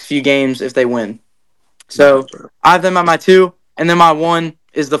in the next few games if they win. So I have them at my 2, and then my 1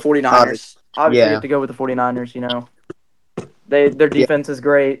 is the 49ers. Obviously, you have to go with the 49ers, Their defense is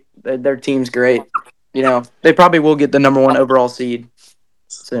great. Their team's great. They probably will get the number 1 overall seed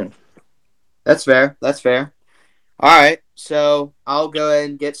soon. That's fair. All right, so I'll go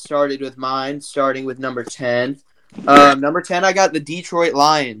ahead and get started with mine, starting with number 10. Number 10, I got the Detroit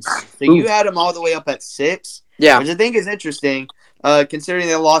Lions. So you had them all the way up at 6. Yeah. Which I think is interesting, considering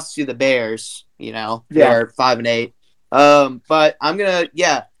they lost to the Bears. They're 5-8. But I'm gonna,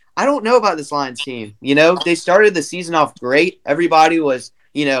 I don't know about this Lions team. They started the season off great. Everybody was,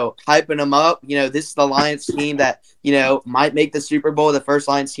 hyping them up. This is the Lions team that, might make the Super Bowl, the first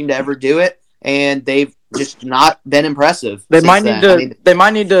Lions team to ever do it. And they've just not been impressive. They might need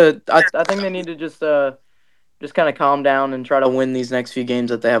to. I think they need to just kind of calm down and try to win these next few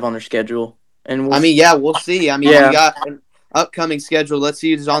games that they have on their schedule. And we'll see. We got an upcoming schedule. Let's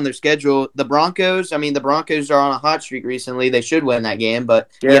see who's on their schedule. The Broncos. The Broncos are on a hot streak recently. They should win that game,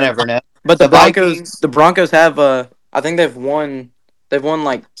 but you never know. But the Broncos have I think they've won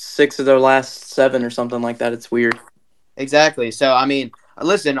like 6 of their last 7 or something like that. It's weird. Exactly. So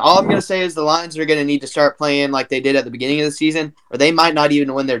listen, all I'm going to say is the Lions are going to need to start playing like they did at the beginning of the season, or they might not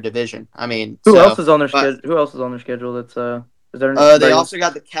even win their division. Who else is on their schedule? Who else is on their schedule? That's is there? They also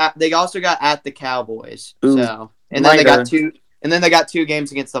got They also got at the Cowboys. Ooh, so and then they got 2. And then they got 2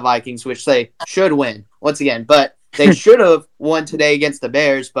 games against the Vikings, which they should win once again. But they should have won today against the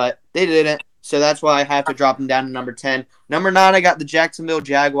Bears, but they didn't. So that's why I have to drop them down to number 10. Number 9, I got the Jacksonville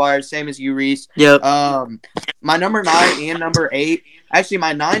Jaguars, same as you, Reese. Yep. My number 9 and number 8, actually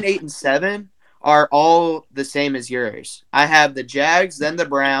my 9, 8, and 7 are all the same as yours. I have the Jags, then the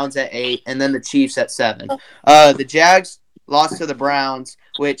Browns at 8, and then the Chiefs at 7. The Jags lost to the Browns,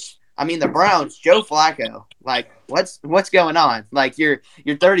 which the Browns, Joe Flacco, like what's going on? Like you're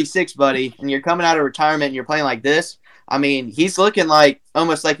 36, buddy, and you're coming out of retirement and you're playing like this. He's looking like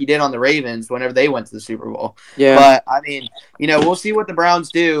almost like he did on the Ravens whenever they went to the Super Bowl. Yeah. But we'll see what the Browns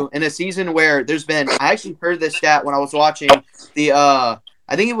do in a season where there's been. I actually heard this stat when I was watching the.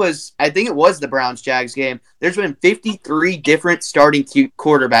 I think it was the Browns Jags game. There's been 53 different starting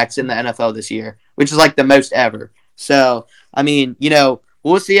quarterbacks in the NFL this year, which is like the most ever. So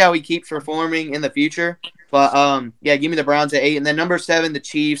we'll see how he keeps performing in the future. But give me the Browns at 8, and then number 7, the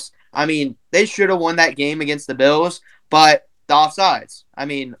Chiefs. They should have won that game against the Bills. But the offsides. I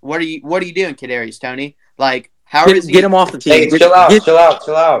mean, what are you doing, Kadarius Toney? Like, how is he? Get him off the team. Hey, chill out.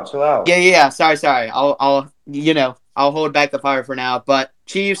 Yeah. Sorry. I'll hold back the fire for now. But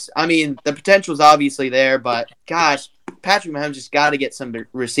Chiefs, I mean, the potential's obviously there, but gosh, Patrick Mahomes just got to get some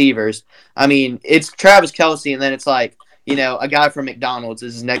receivers. I mean, it's Travis Kelce, and then it's like, a guy from McDonald's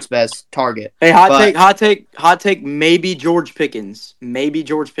is his next best target. Hey, hot take. Maybe George Pickens.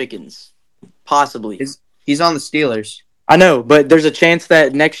 Possibly. He's on the Steelers. I know, but there's a chance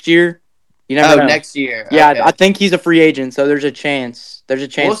that next year. You never know. Next year. Yeah, Okay. I think he's a free agent, so there's a chance.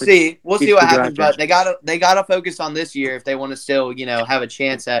 We'll see what happens, but they gotta focus on this year if they want to still, have a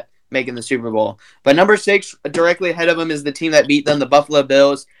chance at making the Super Bowl. But number 6, directly ahead of them, is the team that beat them, the Buffalo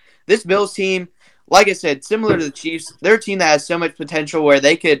Bills. This Bills team, like I said, similar to the Chiefs, they're a team that has so much potential where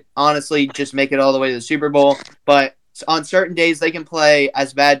they could honestly just make it all the way to the Super Bowl. But on certain days, they can play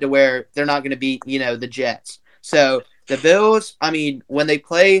as bad to where they're not going to beat, the Jets. So the Bills, I mean, when they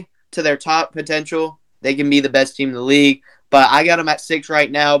play to their top potential, they can be the best team in the league. But I got them at 6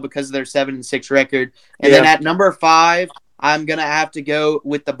 right now because of their 7-6 record. And then at number 5, I'm gonna have to go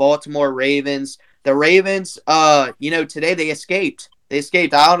with the Baltimore Ravens. The Ravens, today they escaped.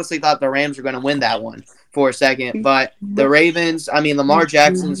 I honestly thought the Rams were going to win that one for a second. But the Ravens, I mean, Lamar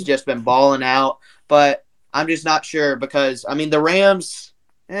Jackson's just been balling out. But I'm just not sure because, I mean, the Rams,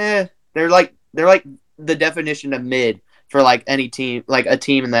 they're like the definition of mid for like any team, like a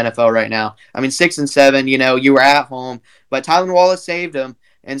team in the NFL right now. I mean, 6-7, you were at home. But Tyler Wallace saved them.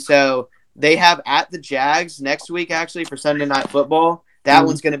 And so they have at the Jags next week, actually, for Sunday Night Football. That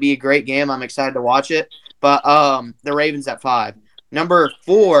one's going to be a great game. I'm excited to watch it. But the Ravens at 5. Number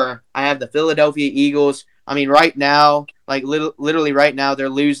 4, I have the Philadelphia Eagles. I mean, right now, like literally right now, they're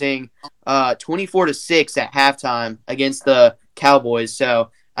losing 24-6 at halftime against the Cowboys. So,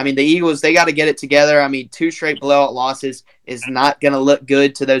 I mean, the Eagles, they got to get it together. I mean, 2 straight blowout losses is not going to look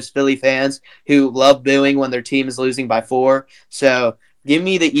good to those Philly fans who love booing when their team is losing by 4. So, give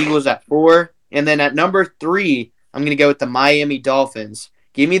me the Eagles at 4. And then at number 3, I'm going to go with the Miami Dolphins.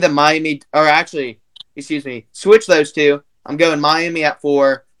 Give me the switch those two. I'm going Miami at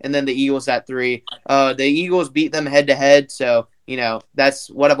 4, and then the Eagles at 3. The Eagles beat them head-to-head, so, that's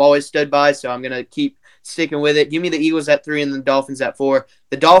what I've always stood by, so I'm going to keep sticking with it. Give me the Eagles at 3 and the Dolphins at 4.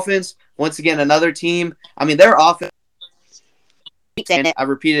 The Dolphins, once again, another team. I mean, their offense, and I've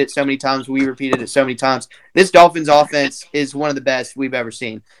repeated it so many times. We repeated it so many times. This Dolphins offense is one of the best we've ever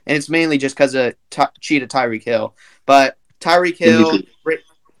seen, and it's mainly just because of Cheetah Tyreek Hill. But Tyreek Hill,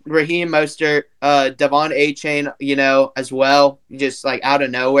 Raheem Mostert, Devon A-Chain, as well, just like out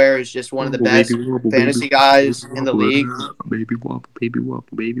of nowhere is just one of the best fantasy guys in the league. Baby wobble,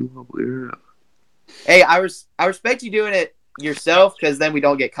 yeah. Hey, I respect you doing it yourself because then we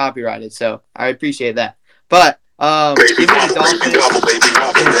don't get copyrighted, so I appreciate that. But give me the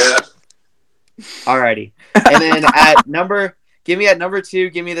Dolphins. Alrighty. And then at number 2,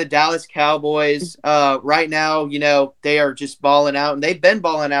 give me the Dallas Cowboys. Right now, they are just balling out, and they've been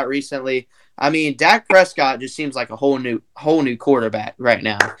balling out recently. I mean, Dak Prescott just seems like a whole new quarterback right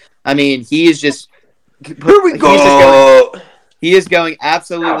now. I mean, he is just Here we go. He is going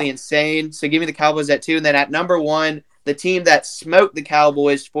absolutely insane. So give me the Cowboys at 2, and then at number 1, the team that smoked the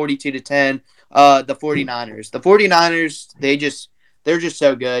Cowboys 42-10, the 49ers. The 49ers, they're just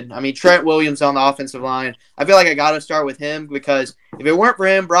so good. I mean, Trent Williams on the offensive line. I feel like I got to start with him because if it weren't for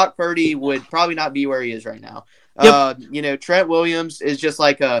him, Brock Purdy would probably not be where he is right now. Yep. Trent Williams is just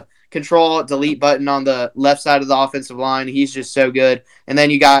like a control-delete button on the left side of the offensive line. He's just so good. And then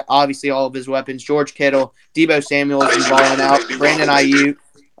you got, obviously, all of his weapons. George Kittle, Deebo Samuel is balling out, Brandon Ayuk,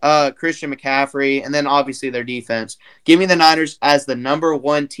 Christian McCaffrey, and then, obviously, their defense. Give me the Niners as the number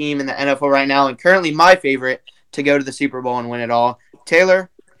 1 team in the NFL right now and currently my favorite to go to the Super Bowl and win it all. Taylor,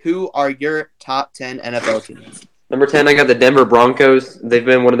 who are your top 10 NFL teams? Number 10, I got the Denver Broncos. They've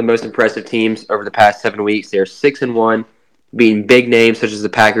been one of the most impressive teams over the past 7 weeks. They're 6-1, beating big names such as the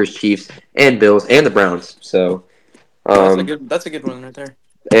Packers, Chiefs, and Bills, and the Browns. So, that's a good one right there.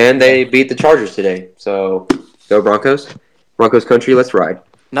 And they beat the Chargers today. So, go Broncos. Broncos country, let's ride.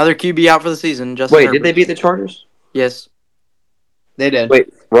 Another QB out for the season. Wait, Herbert. Did they beat the Chargers? Yes. They did.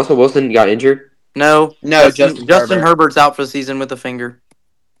 Wait, Russell Wilson got injured? No, Justin Herbert's out for the season with a finger.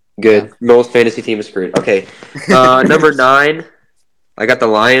 Good. Yeah. Noel's fantasy team is screwed. Okay. Number 9, I got the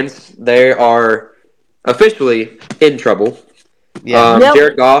Lions. They are officially in trouble. Yeah.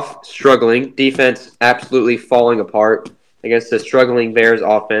 Jared Goff struggling. Defense absolutely falling apart against the struggling Bears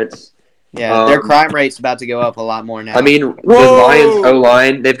offense. Yeah, their crime rate's about to go up a lot more now. I mean, the Lions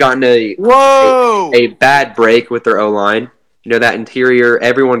O-line, they've gotten a bad break with their O-line. That interior,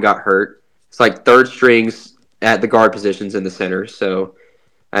 everyone got hurt. It's like third strings at the guard positions in the center. So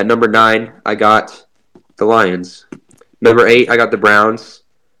at number 9, I got the Lions. Number 8, I got the Browns.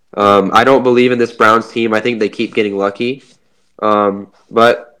 I don't believe in this Browns team. I think they keep getting lucky.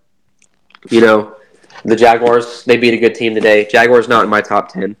 But, the Jaguars, they beat a good team today. Jaguars not in my top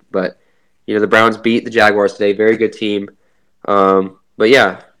 10, but, the Browns beat the Jaguars today. Very good team. But,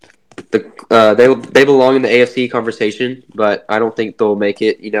 yeah, they belong in the AFC conversation, but I don't think they'll make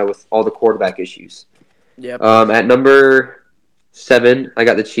it, with all the quarterback issues. Yep. At number 7, I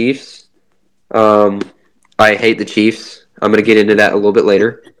got the Chiefs. I hate the Chiefs. I'm going to get into that a little bit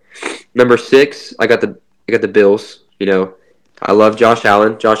later. Number 6, I got the Bills. I love Josh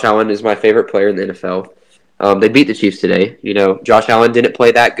Allen. Josh Allen is my favorite player in the NFL. They beat the Chiefs today. Josh Allen didn't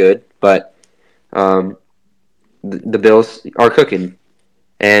play that good, but the Bills are cooking.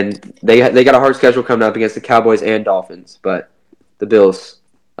 And they got a hard schedule coming up against the Cowboys and Dolphins. But the Bills,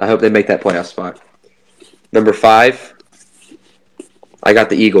 I hope they make that playoff spot. Number 5, I got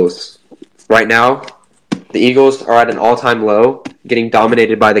the Eagles. Right now, the Eagles are at an all-time low, getting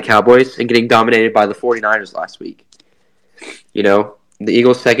dominated by the Cowboys and getting dominated by the 49ers last week. The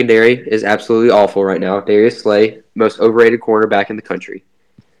Eagles' secondary is absolutely awful right now. Darius Slay, most overrated cornerback in the country.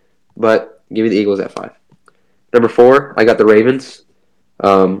 But give me the Eagles at 5. Number 4, I got the Ravens.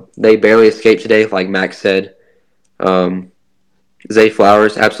 They barely escaped today, like Max said. Zay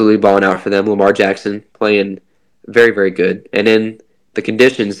Flowers absolutely balling out for them. Lamar Jackson playing very, very good. And in the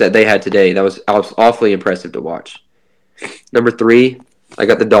conditions that they had today, that was awfully impressive to watch. Number 3, I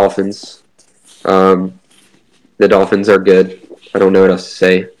got the Dolphins. The Dolphins are good. I don't know what else to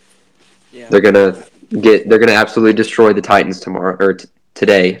say. Yeah. They're gonna absolutely destroy the Titans tomorrow or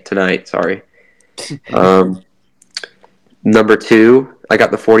tonight. Sorry. Number 2, I got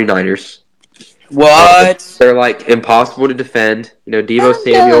the 49ers. What? They're like impossible to defend. Deebo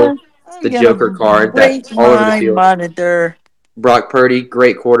Samuel, the Joker card that's all over the field. Monitor. Brock Purdy,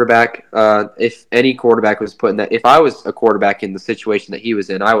 great quarterback. If any quarterback was put in that, if I was a quarterback in the situation that he was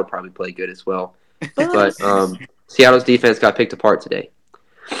in, I would probably play good as well. But Seattle's defense got picked apart today.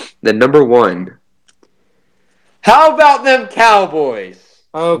 Then number 1, how about them Cowboys?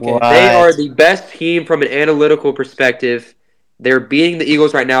 Okay. What? They are the best team from an analytical perspective. They're beating the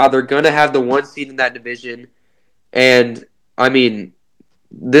Eagles right now. They're going to have the 1 seed in that division. And,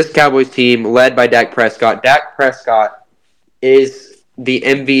 this Cowboys team led by Dak Prescott. Dak Prescott is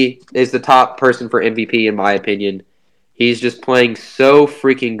the top person for MVP in my opinion. He's just playing so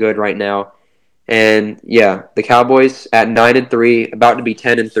freaking good right now. And, yeah, the Cowboys at 9-3, about to be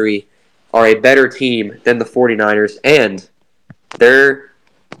 10-3, are a better team than the 49ers. And they're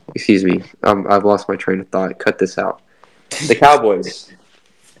 – excuse me. I've lost my train of thought. Cut this out. The Cowboys,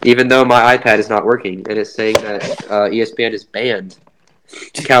 even though my iPad is not working and it's saying that ESPN is banned,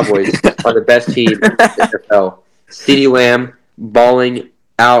 the Cowboys are the best team in the NFL. CeeDee Lamb balling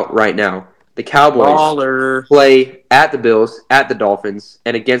out right now. The Cowboys play at the Bills, at the Dolphins,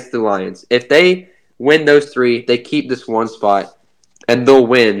 and against the Lions. If they win those 3, they keep this 1 spot, and they'll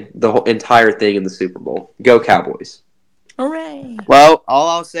win the whole entire thing in the Super Bowl. Go Cowboys. Hooray. Well, all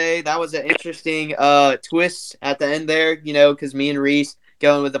I'll say, that was an interesting twist at the end there, because me and Reese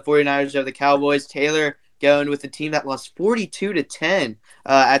going with the 49ers over the Cowboys. Taylor going with the team that lost 42-10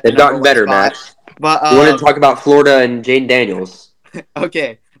 at the They've gotten better, Max. But you want to talk about Florida and Jaden Daniels?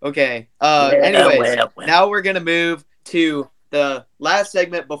 Okay. Anyways, now we're going to move to the last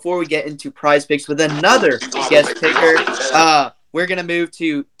segment before we get into Prize Picks with another guest picker. We're going to move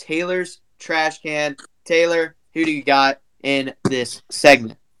to Taylor's Trash Can. Taylor, who do you got in this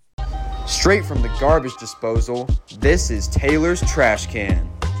segment? Straight from the garbage disposal, this is Taylor's Trash Can.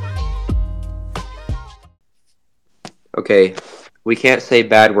 Okay, we can't say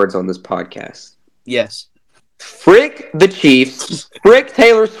bad words on this podcast. Yes. Frick the Chiefs, frick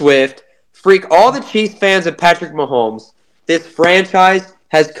Taylor Swift, freak all the Chiefs fans and Patrick Mahomes. This franchise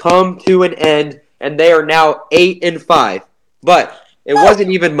has come to an end, and they are now 8-5. But it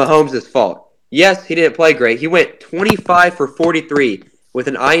wasn't even Mahomes' fault. Yes, he didn't play great. He went 25 for 43 with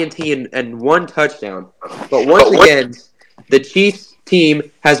an INT and 1 touchdown. But once again, the Chiefs team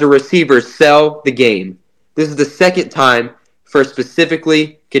has a receiver sell the game. This is the second time for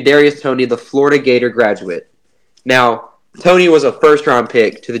specifically Kadarius Toney, the Florida Gator graduate. Now, Toney was a first-round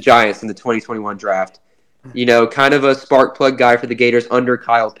pick to the Giants in the 2021 draft. Kind of a spark plug guy for the Gators under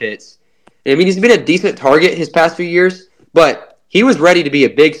Kyle Pitts. He's been a decent target his past few years, but he was ready to be a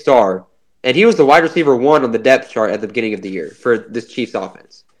big star. And he was the wide receiver 1 on the depth chart at the beginning of the year for this Chiefs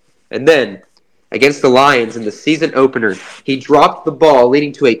offense. And then, against the Lions in the season opener, he dropped the ball,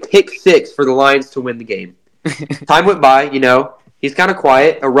 leading to a pick 6 for the Lions to win the game. Time went by, He's kind of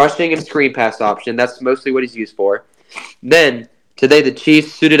quiet, a rushing and screen pass option. That's mostly what he's used for. Then, today the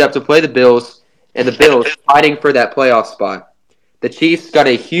Chiefs suited up to play the Bills, and the Bills fighting for that playoff spot. The Chiefs got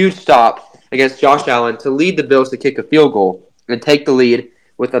a huge stop against Josh Allen to lead the Bills to kick a field goal and take the lead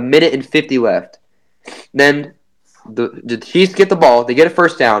with 1:50 left. Then the Chiefs get the ball, they get a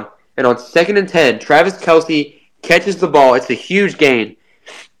first down, and on 2nd and 10, Travis Kelce catches the ball. It's a huge gain,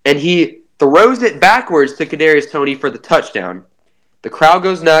 and he throws it backwards to Kadarius Toney for the touchdown. The crowd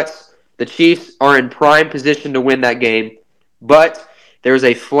goes nuts. The Chiefs are in prime position to win that game, but there's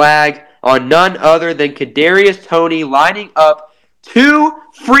a flag on none other than Kadarius Toney lining up 2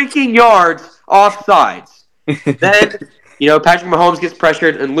 freaking yards offsides. Then, Patrick Mahomes gets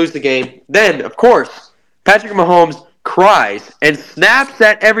pressured and loses the game. Then, of course, Patrick Mahomes cries and snaps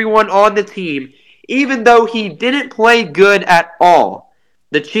at everyone on the team, even though he didn't play good at all.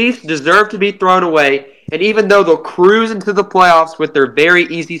 The Chiefs deserve to be thrown away, and even though they'll cruise into the playoffs with their very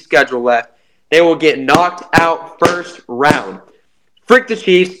easy schedule left, they will get knocked out first round. Frick the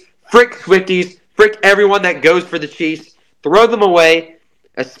Chiefs, frick Swifties, frick everyone that goes for the Chiefs. Throw them away,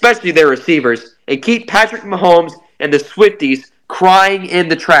 especially their receivers, and keep Patrick Mahomes and the Swifties crying in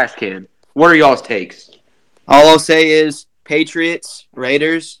the trash can. What are y'all's takes? All I'll say is Patriots,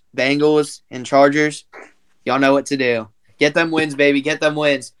 Raiders, Bengals, and Chargers, y'all know what to do. Get them wins, baby. Get them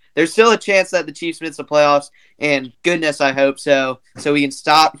wins. There's still a chance that the Chiefs miss the playoffs, and goodness, I hope so we can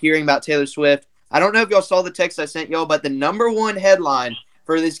stop hearing about Taylor Swift. I don't know if y'all saw the text I sent y'all, but the number one headline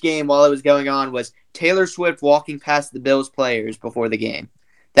for this game while it was going on was Taylor Swift walking past the Bills players before the game.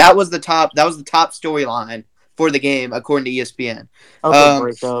 That was the top storyline for the game according to ESPN.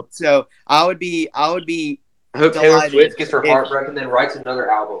 So I would be I hope Taylor Swift gets her heart broken and then writes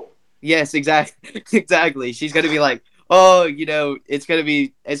another album. Yes, exactly. She's gonna be like, oh, it's gonna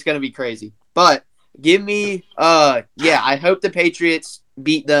be crazy. But give me, I hope the Patriots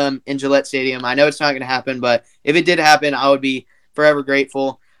beat them in Gillette Stadium. I know it's not gonna happen, but if it did happen, I would be forever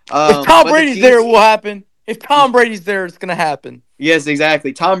grateful. If Tom Brady's there, it will happen. If Tom Brady's there, it's gonna happen. Yes,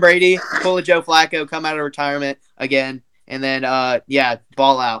 exactly. Tom Brady, pull a Joe Flacco, come out of retirement again, and then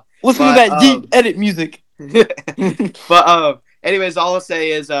ball out. Listen to that Yeet edit music. But anyways, all I'll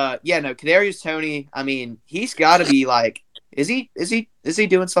say is Kadarius Toney, I mean, he's got to be like, is he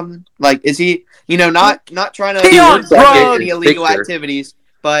doing something? Like, is he, not trying to do any illegal activities,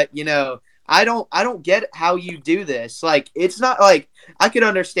 but I don't get how you do this. Like, it's not like I could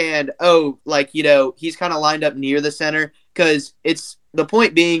understand, he's kind of lined up near the center, because it's the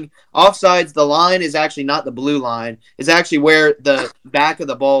point being offsides. The line is actually not the blue line. It's actually where the back of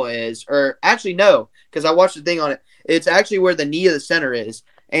the ball is, or actually no, because I watched the thing on it. It's actually where the knee of the center is.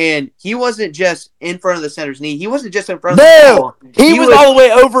 And he wasn't just in front of the center's knee. He wasn't just in front of the ball. He was all the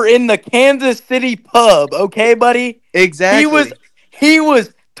way over in the Kansas City pub. Okay, buddy? Exactly. He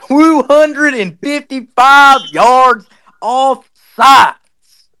was 255 yards offside.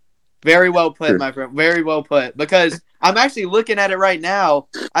 Very well put, my friend. Very well put. Because I'm actually looking at it right now.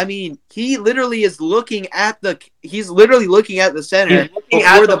 I mean, he literally is looking at the center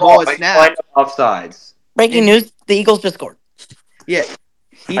before the ball is snapped. Offsides. Breaking news: the Eagles just scored. Yeah,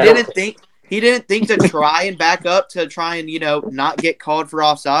 he didn't think to try and back up to try and not get called for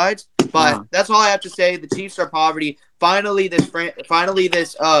offsides. But that's all I have to say. The Chiefs are poverty. Finally, this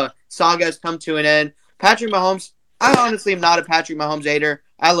saga has come to an end. Patrick Mahomes. I honestly am not a Patrick Mahomes hater.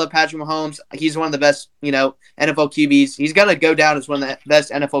 I love Patrick Mahomes. He's one of the best, NFL QBs. He's gonna go down as one of the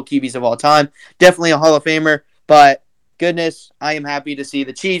best NFL QBs of all time. Definitely a Hall of Famer. But goodness, I am happy to see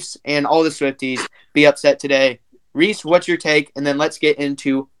the Chiefs and all the Swifties be upset today. Reese, what's your take? And then let's get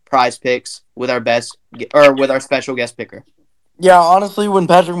into prize picks with our special guest picker. Yeah, honestly, when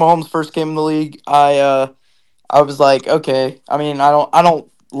Patrick Mahomes first came in the league, I was like, okay. I mean, I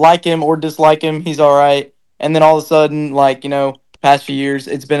don't like him or dislike him. He's all right. And then all of a sudden, past few years,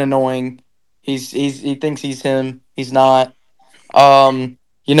 it's been annoying. He thinks he's him. He's not. I'm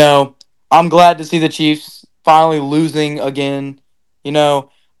glad to see the Chiefs finally losing again.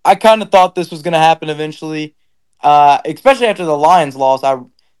 I kind of thought this was going to happen eventually, especially after the Lions loss.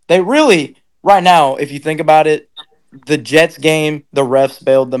 They really, right now, if you think about it, the Jets game, the refs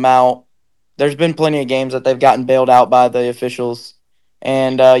bailed them out. There's been plenty of games that they've gotten bailed out by the officials.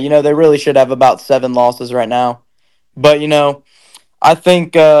 And, they really should have about 7 losses right now. But, I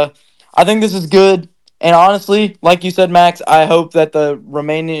think this is good. And honestly, like you said, Max, I hope that the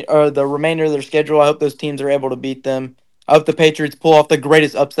remainder of their schedule, I hope those teams are able to beat them. I hope the Patriots pull off the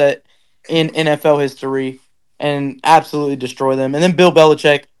greatest upset in NFL history and absolutely destroy them. And then Bill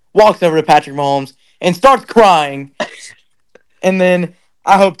Belichick walks over to Patrick Mahomes and starts crying. And then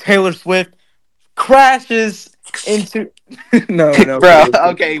I hope Taylor Swift crashes into no, Bro, please.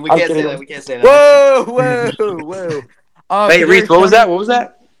 okay, we I'm can't say kidding. that. We can't say that. Whoa. Wait, Reese, what was that? What was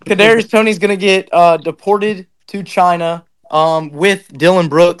that? Kadarius Tony's gonna get deported to China with Dylan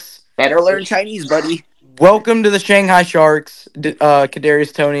Brooks. Better learn Chinese, buddy. Welcome to the Shanghai Sharks,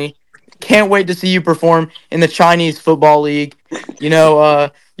 Kadarius Tony. Can't wait to see you perform in the Chinese Football League. You know,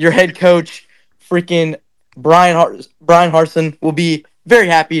 your head coach, freaking Brian Harson, will be very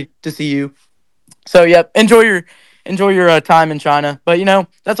happy to see you. So, yep, enjoy your time in China. But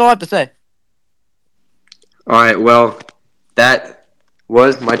that's all I have to say. All right, well, that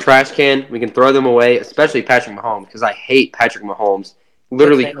was my trash can. We can throw them away, especially Patrick Mahomes, because I hate Patrick Mahomes.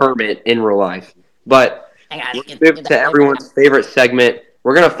 Literally Kermit in real life. But we're going to move to everyone's favorite segment.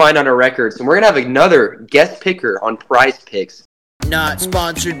 We're going to find out our records, and we're going to have another guest picker on Prize Picks. Not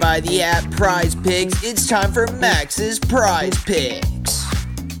sponsored by the app Prize Picks. It's time for Max's Prize Picks.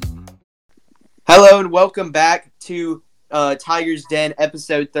 Hello and welcome back to Tiger's Den,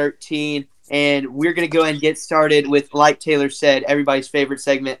 episode 13. And we're going to go ahead and get started with, like Taylor said, everybody's favorite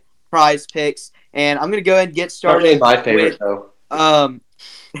segment, Prize Picks. And I'm going to go ahead and get started. Not really my favorite, though. I'm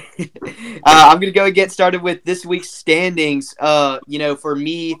going to go and get started with this week's standings. For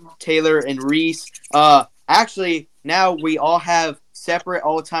me, Taylor, and Reese. Actually, now we all have separate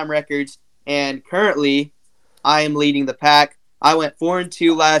all-time records, and currently, I am leading the pack. I went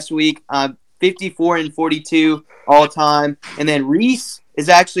 4-2 last week. I'm 54-42 all-time, and then Reese is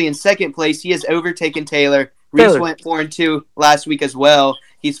actually in second place. He has overtaken Taylor. Reese went 4-2 last week as well.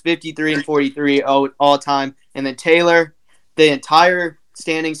 He's 53-43 all-time, and then Taylor. The entire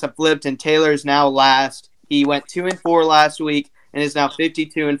standings have flipped, and Taylor is now last. He went 2-4 last week and is now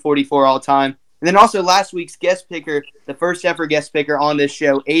 52-44 all time. And then also last week's guest picker, the first ever guest picker on this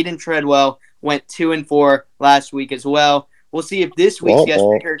show, Aiden Treadwell, went 2-4 last week as well. We'll see if this week's guest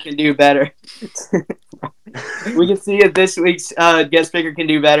picker can do better. We can see if this week's guest picker can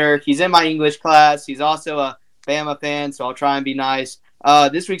do better. He's in my English class. He's also a Bama fan, so I'll try and be nice.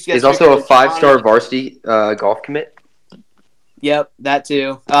 This week's guest He's also a 5-star varsity golf commit. Yep, that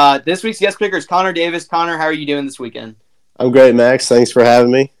too. This week's guest picker is Connor Davis. Connor, how are you doing this weekend? I'm great, Max. Thanks for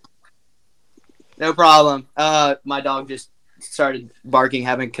having me. No problem. My dog just started barking,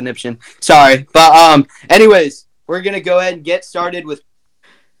 having conniption. Sorry. But anyways, we're going to go ahead and get started with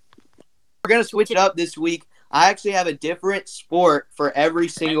 – we're going to switch it up this week. I actually have a different sport for every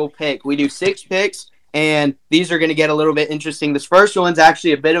single pick. We do 6 picks, and these are going to get a little bit interesting. This first one's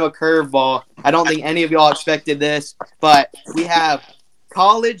actually a bit of a curveball. I don't think any of y'all expected this, but we have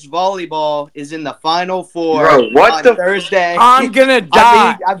college volleyball is in the Final Four on Thursday. I'm going to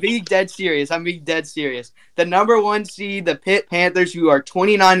die. I'm being dead serious. The number 1 seed, the Pitt Panthers, who are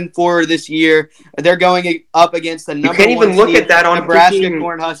 29-4 this year, they're going up against the number 1 seed, you can't even look at that on Nebraska freaking...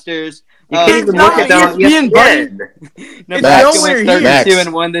 Cornhuskers. You can't even look at that on ESPN. Nebraska went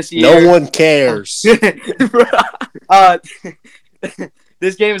 32-1 this year. No one cares.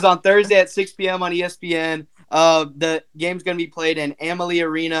 This game is on Thursday at 6 p.m. on ESPN. The game's going to be played in Amalie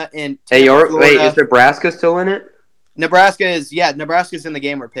Arena in Florida. Wait, is Nebraska still in it? Nebraska's in the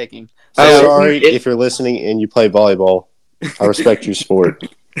game we're picking. So, sorry if you're listening and you play volleyball. I respect your sport.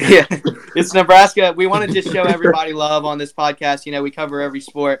 Yeah, it's Nebraska. We want to just show everybody love on this podcast. We cover every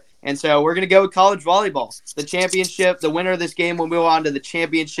sport. And so we're going to go with college volleyball. The championship, the winner of this game will move on to the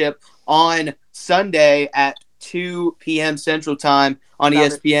championship on Sunday at 2 p.m. Central Time on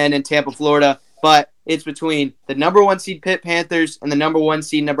ESPN in Tampa, Florida. But it's between the number 1 seed Pitt Panthers and the number 1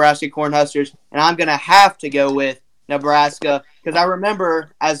 seed Nebraska Cornhuskers. And I'm going to have to go with Nebraska because I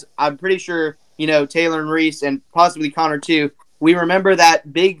remember, as I'm pretty sure, Taylor and Reese and possibly Connor too, we remember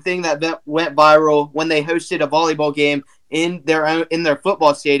that big thing that went viral when they hosted a volleyball game in their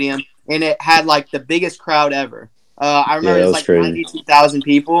football stadium, and it had like the biggest crowd ever. I remember it was like crazy. 92,000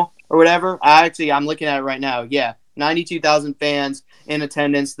 people or whatever. I'm looking at it right now. Yeah, 92,000 fans in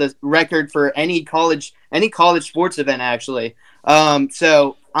attendance. The record for any college sports event actually.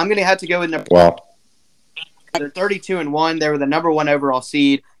 So I'm gonna have to go with Nebraska. Wow. They're 32-1. They were the number 1 overall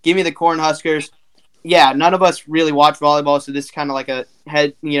seed. Give me the Cornhuskers. Yeah, none of us really watch volleyball, so this is kind of like a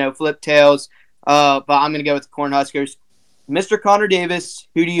head, flip tails. But I'm going to go with the Cornhuskers. Mr. Connor Davis,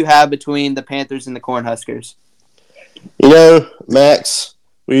 who do you have between the Panthers and the Cornhuskers? Max,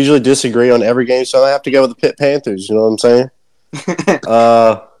 we usually disagree on every game, so I have to go with the Pitt Panthers. You know what I'm saying?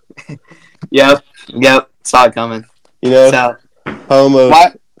 Yep. Saw it coming. Home of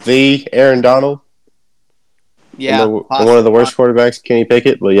the Aaron Donald. Yeah. One of the worst quarterbacks, Kenny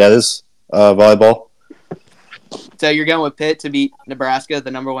Pickett. But yeah, this volleyball. So you're going with Pitt to beat Nebraska,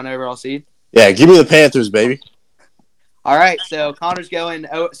 the number 1 overall seed? Yeah, give me the Panthers, baby. All right, so Connor's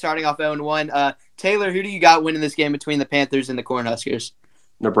starting off 0-1. Taylor, who do you got winning this game between the Panthers and the Cornhuskers?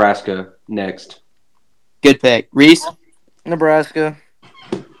 Nebraska next. Good pick. Reese? Nebraska.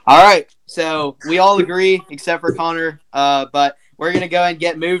 All right, so we all agree except for Connor, but we're going to go and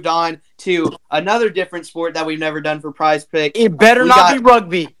get moved on to another different sport that we've never done for Prize Picks. It better not be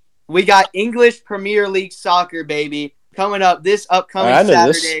rugby. We got English Premier League soccer, baby, coming up this upcoming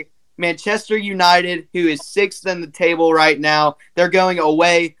Saturday. Manchester United, who is 6th in the table right now, they're going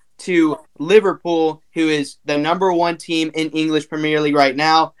away to Liverpool, who is the number 1 team in English Premier League right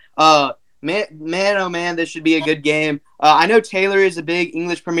now. Man, oh man, this should be a good game. I know Taylor is a big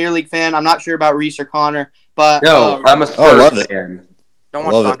English Premier League fan. I'm not sure about Reese or Connor, but no, I'm a Spurs fan. Don't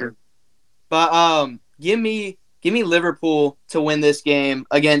watch soccer. But give me Liverpool to win this game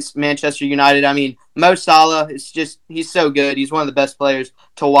against Manchester United. I mean, Mo Salah he's so good. He's one of the best players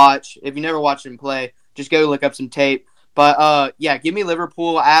to watch. If you never watched him play, just go look up some tape. But yeah, give me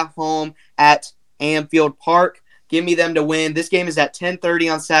Liverpool at home at Anfield Park. Give me them to win. This game is at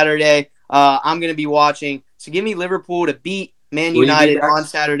 10:30 on Saturday. I'm going to be watching. So give me Liverpool to beat Man United on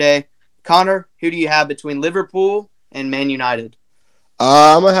Saturday. Connor, who do you have between Liverpool and Man United?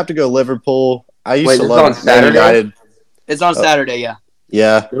 I'm going to have to go Liverpool. I used to love Man United. It's on Saturday, yeah.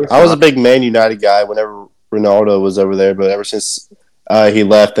 Yeah. I was a big Man United guy whenever Ronaldo was over there, but ever since he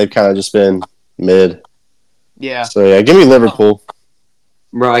left, they've kind of just been mid. Yeah. So, yeah, give me Liverpool.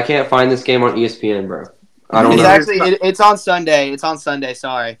 Bro, I can't find this game on ESPN, bro. I don't know. It's on Sunday. It's on Sunday.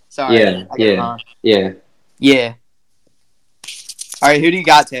 Sorry. Yeah. All right, who do you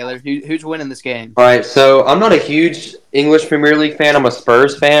got, Taylor? Who's winning this game? All right, so I'm not a huge English Premier League fan. I'm a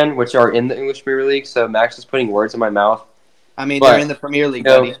Spurs fan, which are in the English Premier League, so Max is putting words in my mouth. I mean, they're in the Premier League,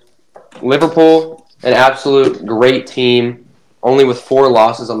 buddy. Liverpool, an absolute great team, only with 4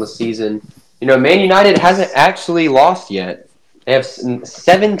 losses on the season. Man United hasn't actually lost yet. They have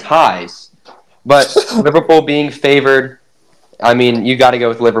 7 ties. But Liverpool being favored, I mean, you got to go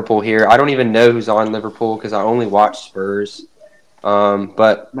with Liverpool here. I don't even know who's on Liverpool because I only watch Spurs.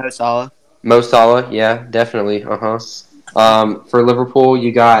 But Mo Salah. Mo Salah, yeah, definitely. For Liverpool,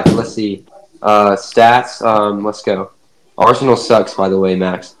 you got, let's see, stats. Let's go. Arsenal sucks, by the way,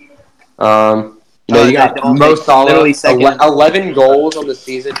 Max. You got Mo Salah, 11 goals on the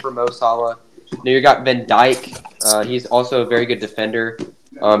season for Mo Salah. You got Van Dijk. He's also a very good defender.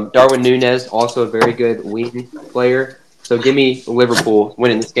 Darwin Núñez, also a very good wing player. So give me Liverpool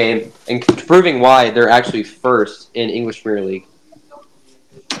winning this game and proving why they're actually first in English Premier League.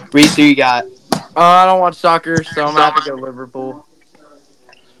 Reese, who you got? I don't watch soccer, so I'm going to have to go Liverpool.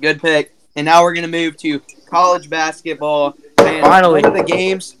 Good pick. And now we're going to move to college basketball. And Finally. One of the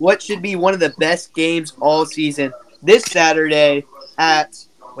games, what should be one of the best games all season, this Saturday at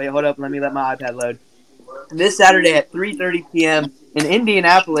 – wait, hold up. Let me let my iPad load. This Saturday at 3:30 p.m. in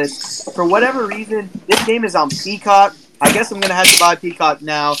Indianapolis. For whatever reason, this game is on Peacock. I guess I'm going to have to buy Peacock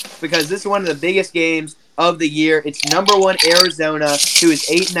now because this is one of the biggest games of the year. It's number 1 Arizona, who is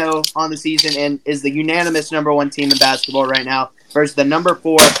 8-0 on the season and is the unanimous number 1 team in basketball right now, versus the number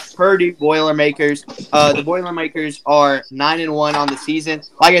 4 Purdue Boilermakers. The Boilermakers are 9-1 on the season.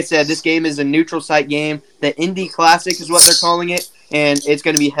 Like I said, this game is a neutral site game. The Indy Classic is what they're calling it, and it's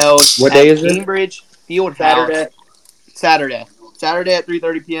going to be held What day is Cambridge Field House. Saturday at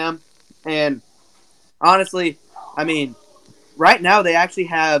 3:30 p.m. And honestly, I mean, right now they actually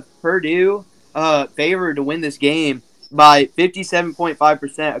have Purdue favored to win this game by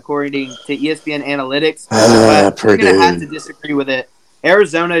 57.5% according to ESPN Analytics. But I'm going to have to disagree with it.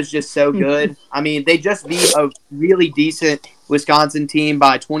 Arizona is just so good. I mean, they just beat a really decent Wisconsin team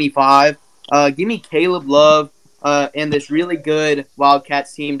by 25. Give me Caleb Love and this really good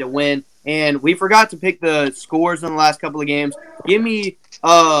Wildcats team to win. And we forgot to pick the scores in the last couple of games. Give me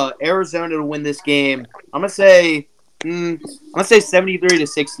Arizona to win this game. I'm gonna say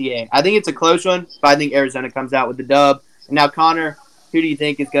 73-68. I think it's a close one, but I think Arizona comes out with the dub. And now, Connor, who do you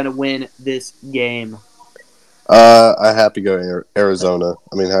think is gonna win this game? I have to go Arizona.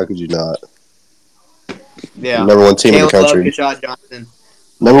 I mean, how could you not? Yeah, number 1 team Caleb in the country. Love, Keshad Johnson.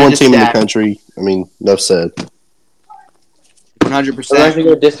 Number 1 team in the country. I mean, enough said. 100%. I'm actually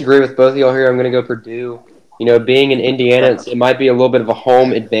going to disagree with both of y'all here. I'm going to go Purdue. Being in Indiana, it might be a little bit of a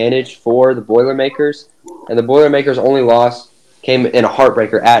home advantage for the Boilermakers. And the Boilermakers' only loss came in a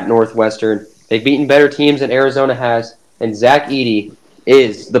heartbreaker at Northwestern. They've beaten better teams than Arizona has, and Zach Edey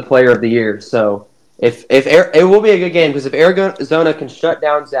is the player of the year. So it will be a good game because if Arizona can shut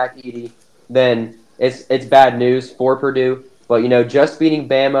down Zach Edey, then it's bad news for Purdue. But, just beating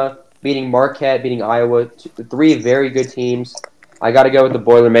Bama, beating Marquette, beating Iowa, 3 very good teams. I got to go with the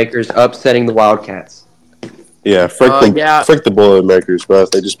Boilermakers upsetting the Wildcats. Yeah, frick the Boilermakers, bro.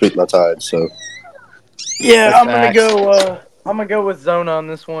 They just beat my Tide, so. Yeah, That's I'm gonna facts. go. I'm gonna go with Zona on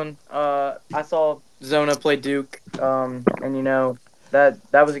this one. I saw Zona play Duke, and that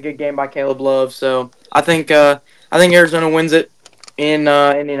was a good game by Caleb Love. So I think Arizona wins it in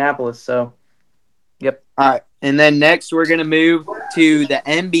Indianapolis. So, yep. All right. And then next, we're going to move to the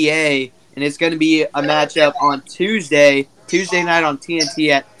NBA, and it's going to be a matchup on Tuesday night on TNT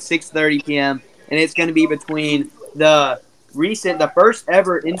at 6:30 p.m. And it's going to be between the first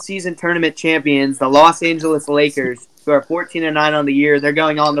ever in-season tournament champions, the Los Angeles Lakers, who are 14-9 on the year. They're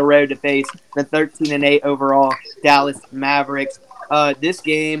going on the road to face the 13-8 overall Dallas Mavericks. This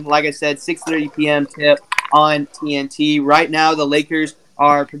game, like I said, 6:30 p.m. tip on TNT. Right now, the Lakers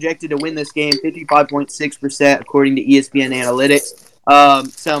are projected to win this game 55.6% according to ESPN Analytics.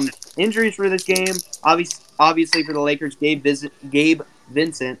 Some injuries for this game, obviously for the Lakers, Gabe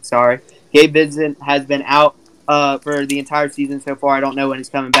Vincent has been out for the entire season so far. I don't know when he's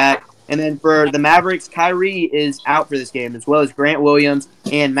coming back. And then for the Mavericks, Kyrie is out for this game, as well as Grant Williams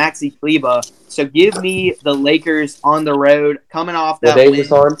and Maxi Kleba. So give me the Lakers on the road, coming off What that day is win.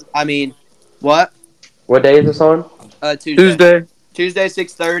 this on? I mean, what? What day is this on? Tuesday. Tuesday,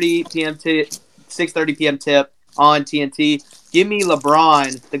 6:30 p.m. 6:30 p.m. tip on TNT. Give me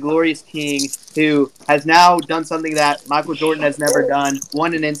LeBron, the glorious king, who has now done something that Michael Jordan has never done,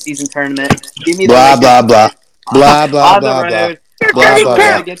 won an in-season tournament. Give me the Blah, Lakers blah, blah. Blah, blah, on the blah, blah. road. Blah, blah,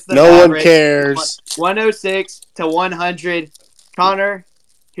 blah. Against the No one Mavericks. cares. 106-100. Connor,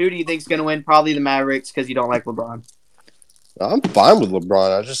 who do you think is going to win? Probably the Mavericks because you don't like LeBron. I'm fine with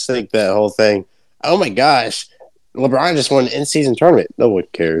LeBron. I just think that whole thing, oh my gosh, LeBron just won an in-season tournament. No one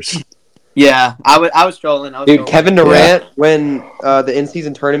cares. Yeah, I was trolling. Dude, Kevin Durant, when the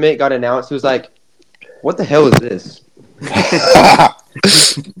in-season tournament got announced, he was like, what the hell is this?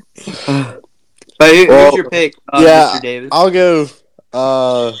 But who's your pick, Mr. Davis? I'll go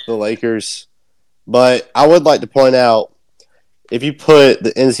the Lakers. But I would like to point out, if you put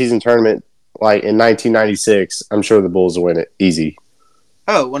the in-season tournament like in 1996, I'm sure the Bulls will win it easy.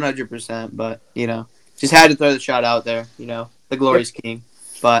 Oh, 100%. But, just had to throw the shot out there, the glorious king.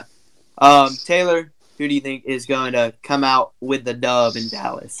 But, Taylor, who do you think is going to come out with the dub in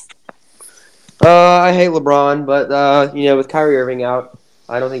Dallas? I hate LeBron, but, with Kyrie Irving out,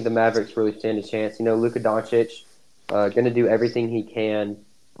 I don't think the Mavericks really stand a chance. Luka Doncic going to do everything he can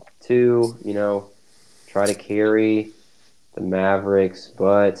to, try to carry the Mavericks.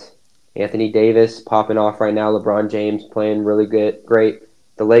 But Anthony Davis popping off right now. LeBron James playing really great.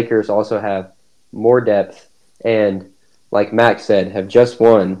 The Lakers also have more depth and, like Max said, have just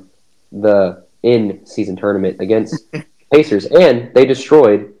won the in-season tournament against Pacers. And they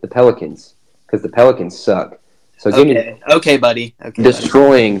destroyed the Pelicans because the Pelicans suck. So okay, buddy.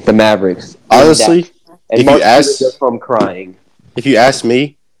 Destroying the Mavericks. Honestly, and I'm crying. If you ask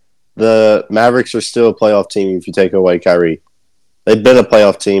me, the Mavericks are still a playoff team if you take away Kyrie. They've been a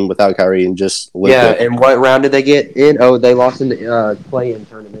playoff team without Kyrie and just Luka. Yeah, and what round did they get in? Oh, they lost in the play-in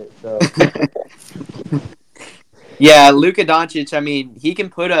tournament. So. Yeah, Luka Doncic, I mean, he can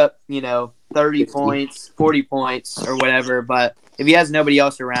put up, 30 points, 40 points, or whatever, but if he has nobody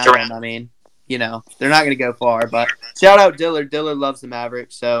else around him, I mean, they're not going to go far. But shout out Dillard. Dillard loves the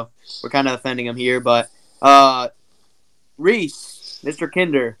Mavericks, so we're kind of offending him here. But Reese, Mr.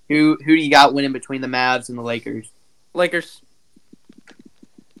 Kinder, who do you got winning between the Mavs and the Lakers? Lakers.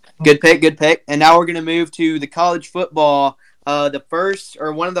 Good pick. And now we're going to move to the college football, one of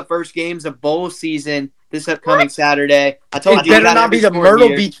the first games of bowl season this upcoming Saturday. I told you it better not be the Myrtle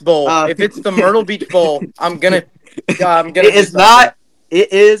Beach Bowl. If it's the Myrtle Beach Bowl, I'm gonna.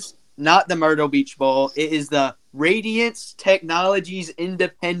 It is not the Myrtle Beach Bowl. It is the Radiance Technologies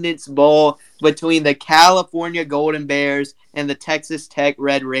Independence Bowl between the California Golden Bears and the Texas Tech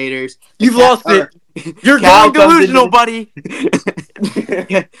Red Raiders. You've lost it. You're going delusional, buddy.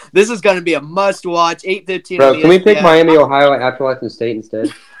 This is going to be a must-watch. 8:15. Bro, can we pick Miami, Ohio at Appalachian State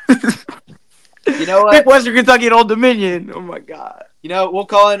instead? You know what? Pick Western Kentucky at Old Dominion. Oh my God. We'll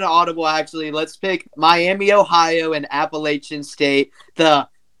call it an audible. Actually, let's pick Miami, Ohio, and Appalachian State. It's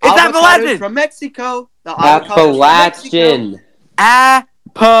Appalachian from Mexico. Appalachian.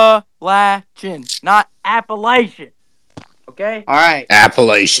 Appalachian, not Appalachian. Okay. All right.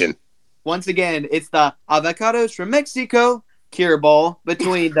 Appalachian. Once again, it's the Avocados from Mexico Cure Bowl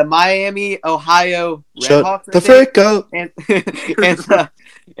between the Miami, Ohio Redhawks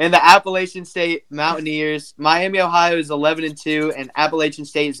and the Appalachian State Mountaineers. Miami, Ohio is 11-2, and Appalachian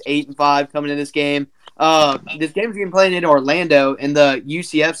State is 8-5 coming in this game. This game is being played in Orlando in the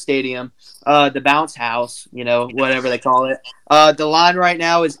UCF Stadium, the Bounce House, whatever they call it. The line right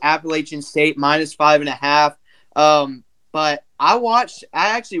now is Appalachian State -5.5. But I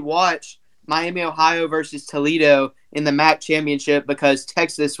actually watched Miami, Ohio versus Toledo in the MAC championship because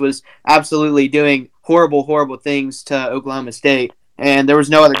Texas was absolutely doing horrible, horrible things to Oklahoma State. And there was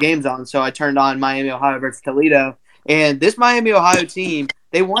no other games on, so I turned on Miami, Ohio versus Toledo. And this Miami, Ohio team,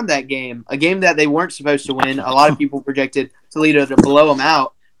 they won that game, a game that they weren't supposed to win. A lot of people projected Toledo to blow them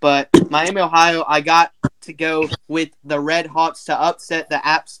out. But Miami, Ohio, I got to go with the Red Hawks to upset the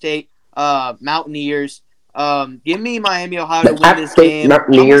App State Mountaineers. Give me Miami, Ohio to win this game.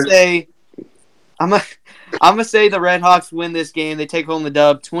 I'm gonna say the Red Hawks win this game. They take home the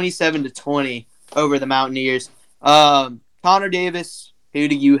dub, 27-20 over the Mountaineers. Connor Davis, who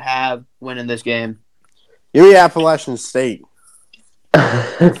do you have winning this game? Give me Appalachian State.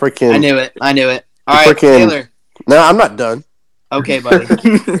 Freaking. I knew it. All right, Taylor. No, I'm not done. Okay, buddy.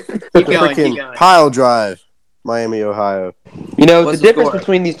 keep going. Pile drive, Miami, Ohio. The difference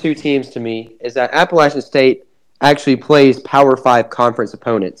between these two teams to me is that Appalachian State actually plays Power 5 conference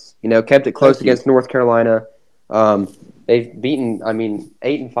opponents. Kept it close against North Carolina. They've beaten,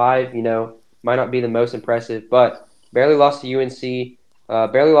 8-5, might not be the most impressive, but barely lost to UNC,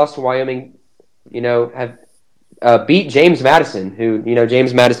 barely lost to Wyoming, have beat James Madison, who,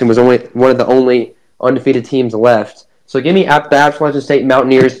 James Madison was only one of the only undefeated teams left. So give me the Appalachian State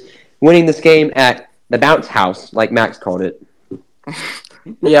Mountaineers winning this game at the bounce house, like Max called it.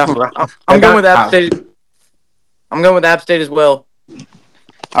 Yeah, I'm going with App State. I'm going with App State as well.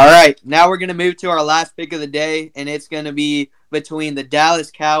 All right, now we're going to move to our last pick of the day, and it's going to be between the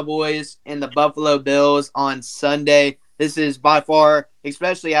Dallas Cowboys and the Buffalo Bills on Sunday. This is by far,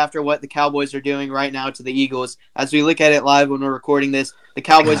 especially after what the Cowboys are doing right now to the Eagles. As we look at it live when we're recording this, the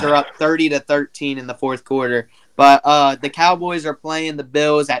Cowboys are up 30-13 in the fourth quarter. But the Cowboys are playing the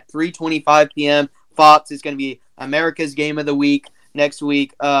Bills at 3:25 p.m. Fox is going to be America's Game of the Week next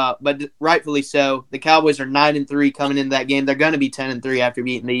week, but rightfully so. The Cowboys are 9-3 coming into that game. They're going to be 10-3 after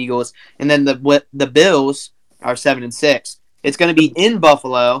beating the Eagles, and then the Bills are 7-6. It's going to be in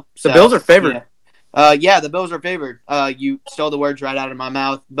Buffalo. So, the Bills are favored. Yeah, the Bills are favored. You stole the words right out of my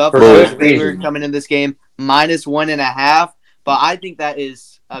mouth. Buffalo is favored coming in this game -1.5, but I think that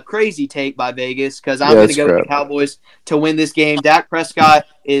is a crazy take by Vegas because I'm going to go with the Cowboys to win this game. Dak Prescott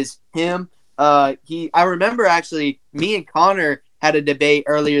is him. I remember actually me and Connor had a debate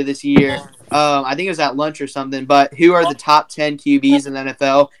earlier this year. I think it was at lunch or something, but who are the top 10 QBs in the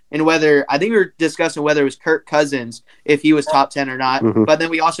NFL? And I think we were discussing whether it was Kirk Cousins, if he was top 10 or not. Mm-hmm. But then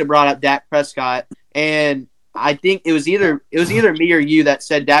we also brought up Dak Prescott. And I think it was either me or you that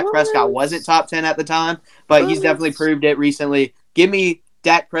said Dak Prescott wasn't top 10 at the time, but he's definitely proved it recently. Give me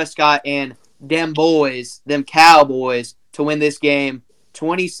Dak Prescott and them Cowboys to win this game.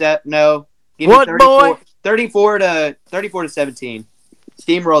 27. No. Give me 34-17.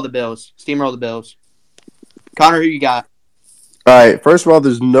 Steamroll the Bills. Connor, who you got? All right. First of all,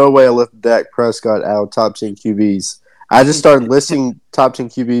 there's no way I left Dak Prescott out of top 10 QBs. I just started listing top 10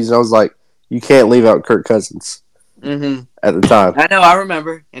 QBs, and I was like, you can't leave out Kirk Cousins at the time. I know, I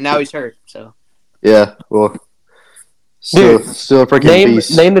remember, and now he's hurt. So yeah, well, still a freaking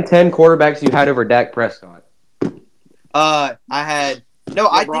beast. Name the 10 quarterbacks you had over Dak Prescott. I think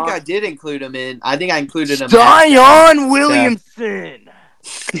I did include him in. I think I included him. Zion Williamson,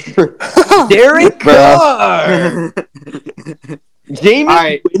 Derek Carr,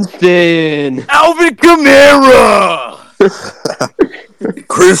 Jameis Winston, Alvin Kamara.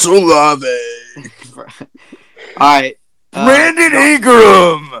 Chris Olave. All right. Brandon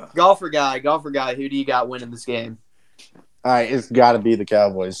Ingram. Golfer guy. Who do you got winning this game? All right, it's got to be the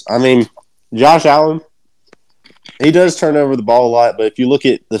Cowboys. Josh Allen, he does turn over the ball a lot, but if you look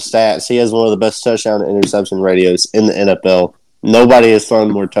at the stats, he has one of the best touchdown to interception ratios in the NFL. Nobody has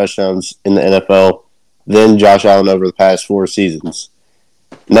thrown more touchdowns in the NFL than Josh Allen over the past 4 seasons.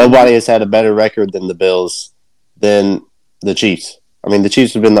 Nobody has had a better record than the Bills than the Chiefs. The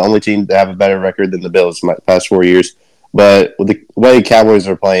Chiefs have been the only team to have a better record than the Bills in the past 4 years. But with the way the Cowboys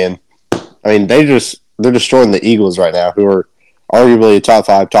are playing, they're destroying the Eagles right now, who are arguably a top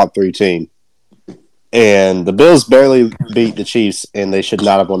 5, top 3 team. And the Bills barely beat the Chiefs, and they should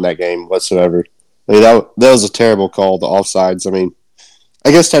not have won that game whatsoever. That was a terrible call, the offsides.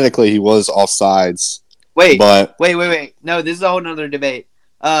 I guess technically he was offsides. Wait. No, this is a whole nother debate.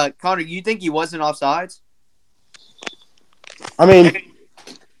 Connor, you think he wasn't offsides?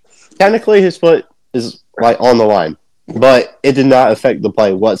 Technically his foot is on the line, but it did not affect the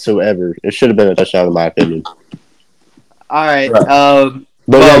play whatsoever. It should have been a touchdown in my opinion. All right.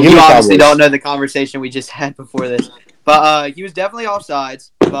 But you obviously don't know the conversation we just had before this. But he was definitely offsides.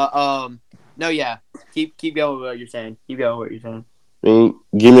 But no, yeah. Keep going with what you're saying. Give me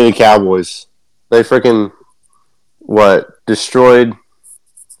the Cowboys. They freaking what destroyed.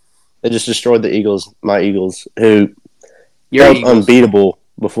 They just destroyed the Eagles, my Eagles, who Your felt Eagles. unbeatable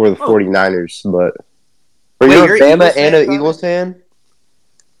before the 49ers. But Were Wait, you a you're Bama Eagles and fan, an Connor? Eagles fan?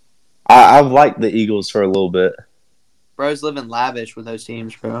 I've liked the Eagles for a little bit. Bro's living lavish with those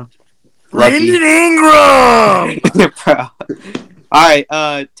teams, bro. Brandon Ingram. Bro. All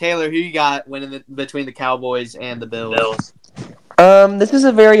right, Taylor, who you got winning between the Cowboys and the Bills? This is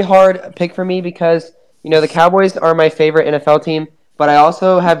a very hard pick for me because, the Cowboys are my favorite NFL team, but I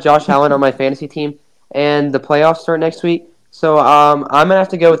also have Josh Allen on my fantasy team, and the playoffs start next week. So I'm going to have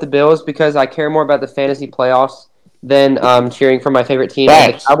to go with the Bills because I care more about the fantasy playoffs than cheering for my favorite team. And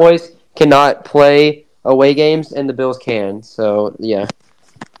the Facts. Cowboys cannot play away games, and the Bills can. So, yeah.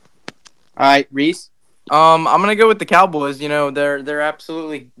 All right, Reese. I'm gonna go with the Cowboys. They're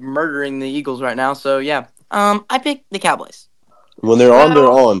absolutely murdering the Eagles right now. So yeah. I pick the Cowboys. When they're on, they're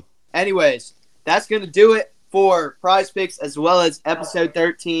on. Anyways, that's going to do it for Prize Picks as well as episode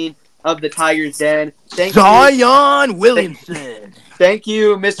 13 of the Tigers Den. Thank you, Zion Williamson. thank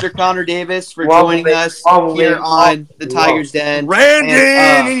you, Mr. Connor Davis, for Wobble, joining baby, us wobble, here baby, on the wobble. Tigers Den. Brandon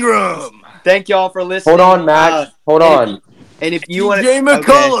And, Ingram. thank y'all for listening. Hold on, Max. Hold on. And if you want DJ to,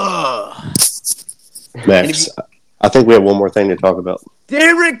 McCullough. Max, I think we have one more thing to talk about.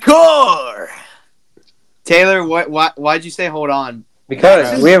 Derek Carr. Taylor, why'd you say hold on?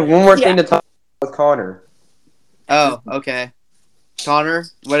 Because we have one more thing to talk about with Connor. Oh, okay. Connor,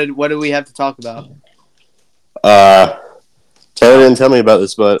 what do we have to talk about? Taylor didn't tell me about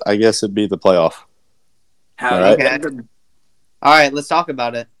this, but I guess it'd be the playoff. How All right. Okay. All right, let's talk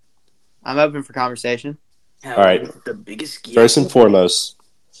about it. I'm open for conversation. All right. The biggest gift. First and foremost,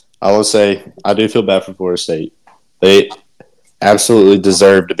 I want to say I do feel bad for Florida State. They absolutely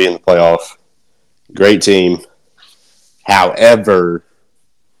deserve to be in the playoff. Great team. However,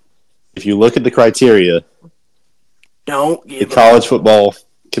 if you look at the criteria, Don't the give college football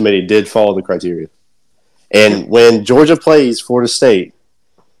committee did follow the criteria. And when Georgia plays Florida State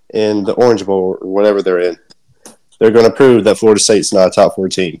in the Orange Bowl or whatever they're in, they're going to prove that Florida State's not a top 4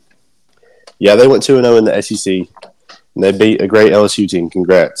 team. Yeah, they went 2-0 in the SEC, and they beat a great LSU team.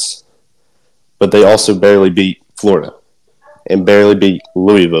 Congrats. But they also barely beat Florida and barely beat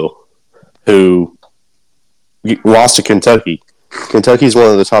Louisville, who lost to Kentucky. Kentucky's one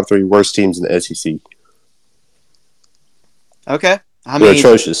of the top 3 worst teams in the SEC. Okay. I They're mean,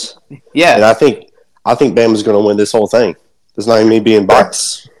 atrocious. yeah. And I think Bama's going to win this whole thing. It's not even me being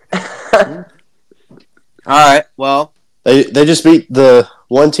biased. All right. Well, They just beat the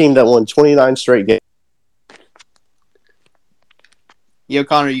one team that won 29 straight games. Yo,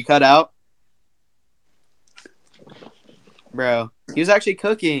 Connor, you cut out? Bro, he was actually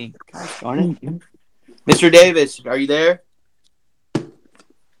cooking. Gosh darn it. Mr. Davis, are you there?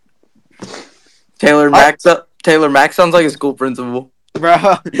 Taylor Max sounds like a school principal. Bro.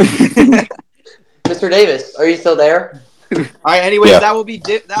 All Mr. Davis, are you still there? right, anyways, Yeah. that'll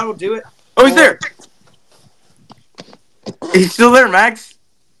do it. Oh, he's there. He's still there, Max.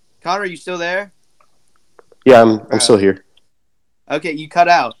 Connor, you still there? Yeah, I'm still here. Okay, you cut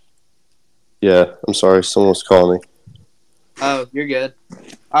out. Yeah, I'm sorry. Someone was calling me. Oh, you're good.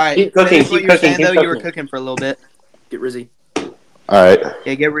 All right. Keep cooking, finish what keep you were cooking, saying, keep though. You were cooking. cooking for a little bit. Get Rizzy. All right.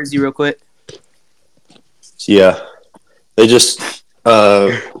 Yeah, get Rizzy real quick. Yeah. They just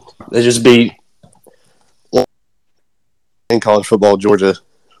beat in college football Georgia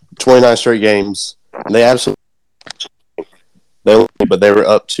 29 straight games. They absolutely but they were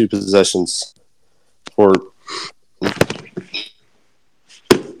up 2 possessions for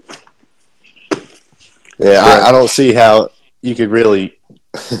Yeah, I don't see how you could really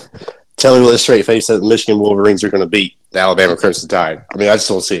tell me with a straight face that the Michigan Wolverines are going to beat the Alabama Crimson Tide. I mean, I just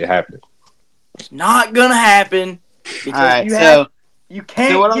don't see it happening. It's not gonna happen. Because All right, you what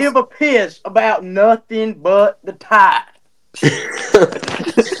can't else? give a piss about nothing but the Tide.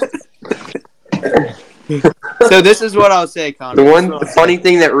 So this is what I'll say, Connor. The This one is what I'll funny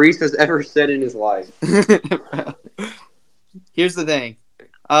thing that Reese has ever said in his life. Here's the thing.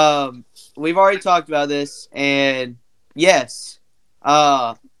 We've already talked about this, and yes,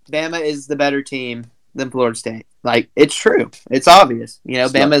 Bama is the better team than Florida State. Like, it's true. It's obvious.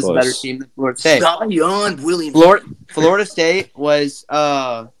 It's Bama not is the better close. team than Florida State. Zion Williamson. Florida State was,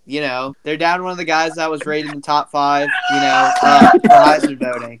 they're down one of the guys that was rated in the top 5, for Heisman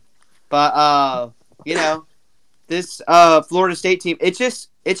voting. But, this Florida State team, it's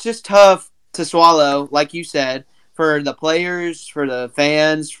just tough to swallow, like you said, for the players, for the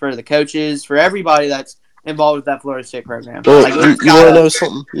fans, for the coaches, for everybody that's involved with that Florida State program. Well, Like, you want to know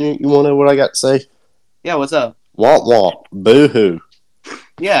something? You want to know what I got to say? Yeah, what's up? Womp womp. Boo hoo.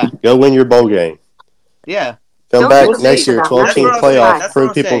 Yeah, Go win your bowl game. yeah. Come Don't back give a next piss year, about 12 nothing team but the playoff, tide.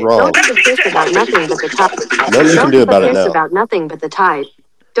 prove people saying. wrong. Don't give a piss about nothing but the tide. Nothing you can do about it Don't give a piss now. about nothing but the tide.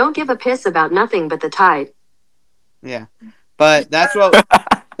 Don't give a piss about nothing but the tide. Yeah, but that's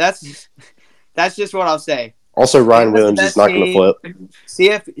just what I'll say. Also, Ryan Bama's the Williams is best not going to team. flip.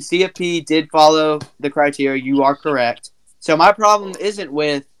 CFP did follow the criteria. You are correct. So my problem isn't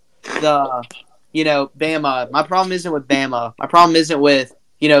with the, Bama. My problem isn't with Bama. My problem isn't with,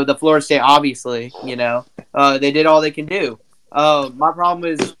 the Florida State, obviously, they did all they can do. My problem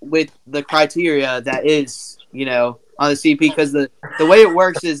is with the criteria that is, on the CP, because the way it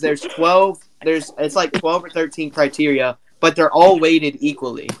works is it's like 12 or 13 criteria, but they're all weighted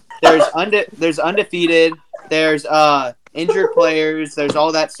equally. There's undefeated, there's injured players, there's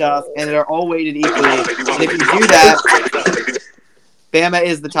all that stuff, and they're all weighted equally. And if you do that, Bama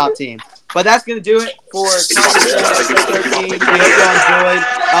is the top team. But that's going to do it for Tigers Den episode 13. We hope y'all enjoyed.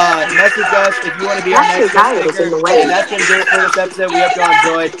 Message us if you want to be our Max, your next guest diet is in speaker. the way. And that's going to do it for this episode. We hope y'all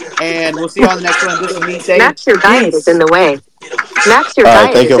enjoyed. And we'll see you on the next one. This is me saying Max, your diet is peace. in the way. Max, your All right,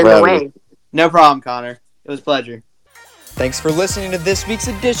 diet thank is you in for the having way. me. No problem, Connor. It was a pleasure. Thanks for listening to this week's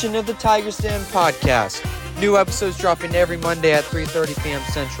edition of the Tigers Den podcast. New episodes dropping every Monday at 3:30 p.m.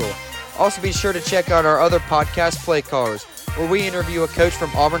 Central. Also be sure to check out our other podcast, Play Callers, where we interview a coach from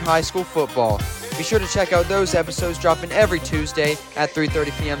Auburn High School football. Be sure to check out those episodes dropping every Tuesday at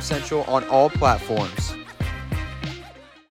 3:30 p.m. Central on all platforms.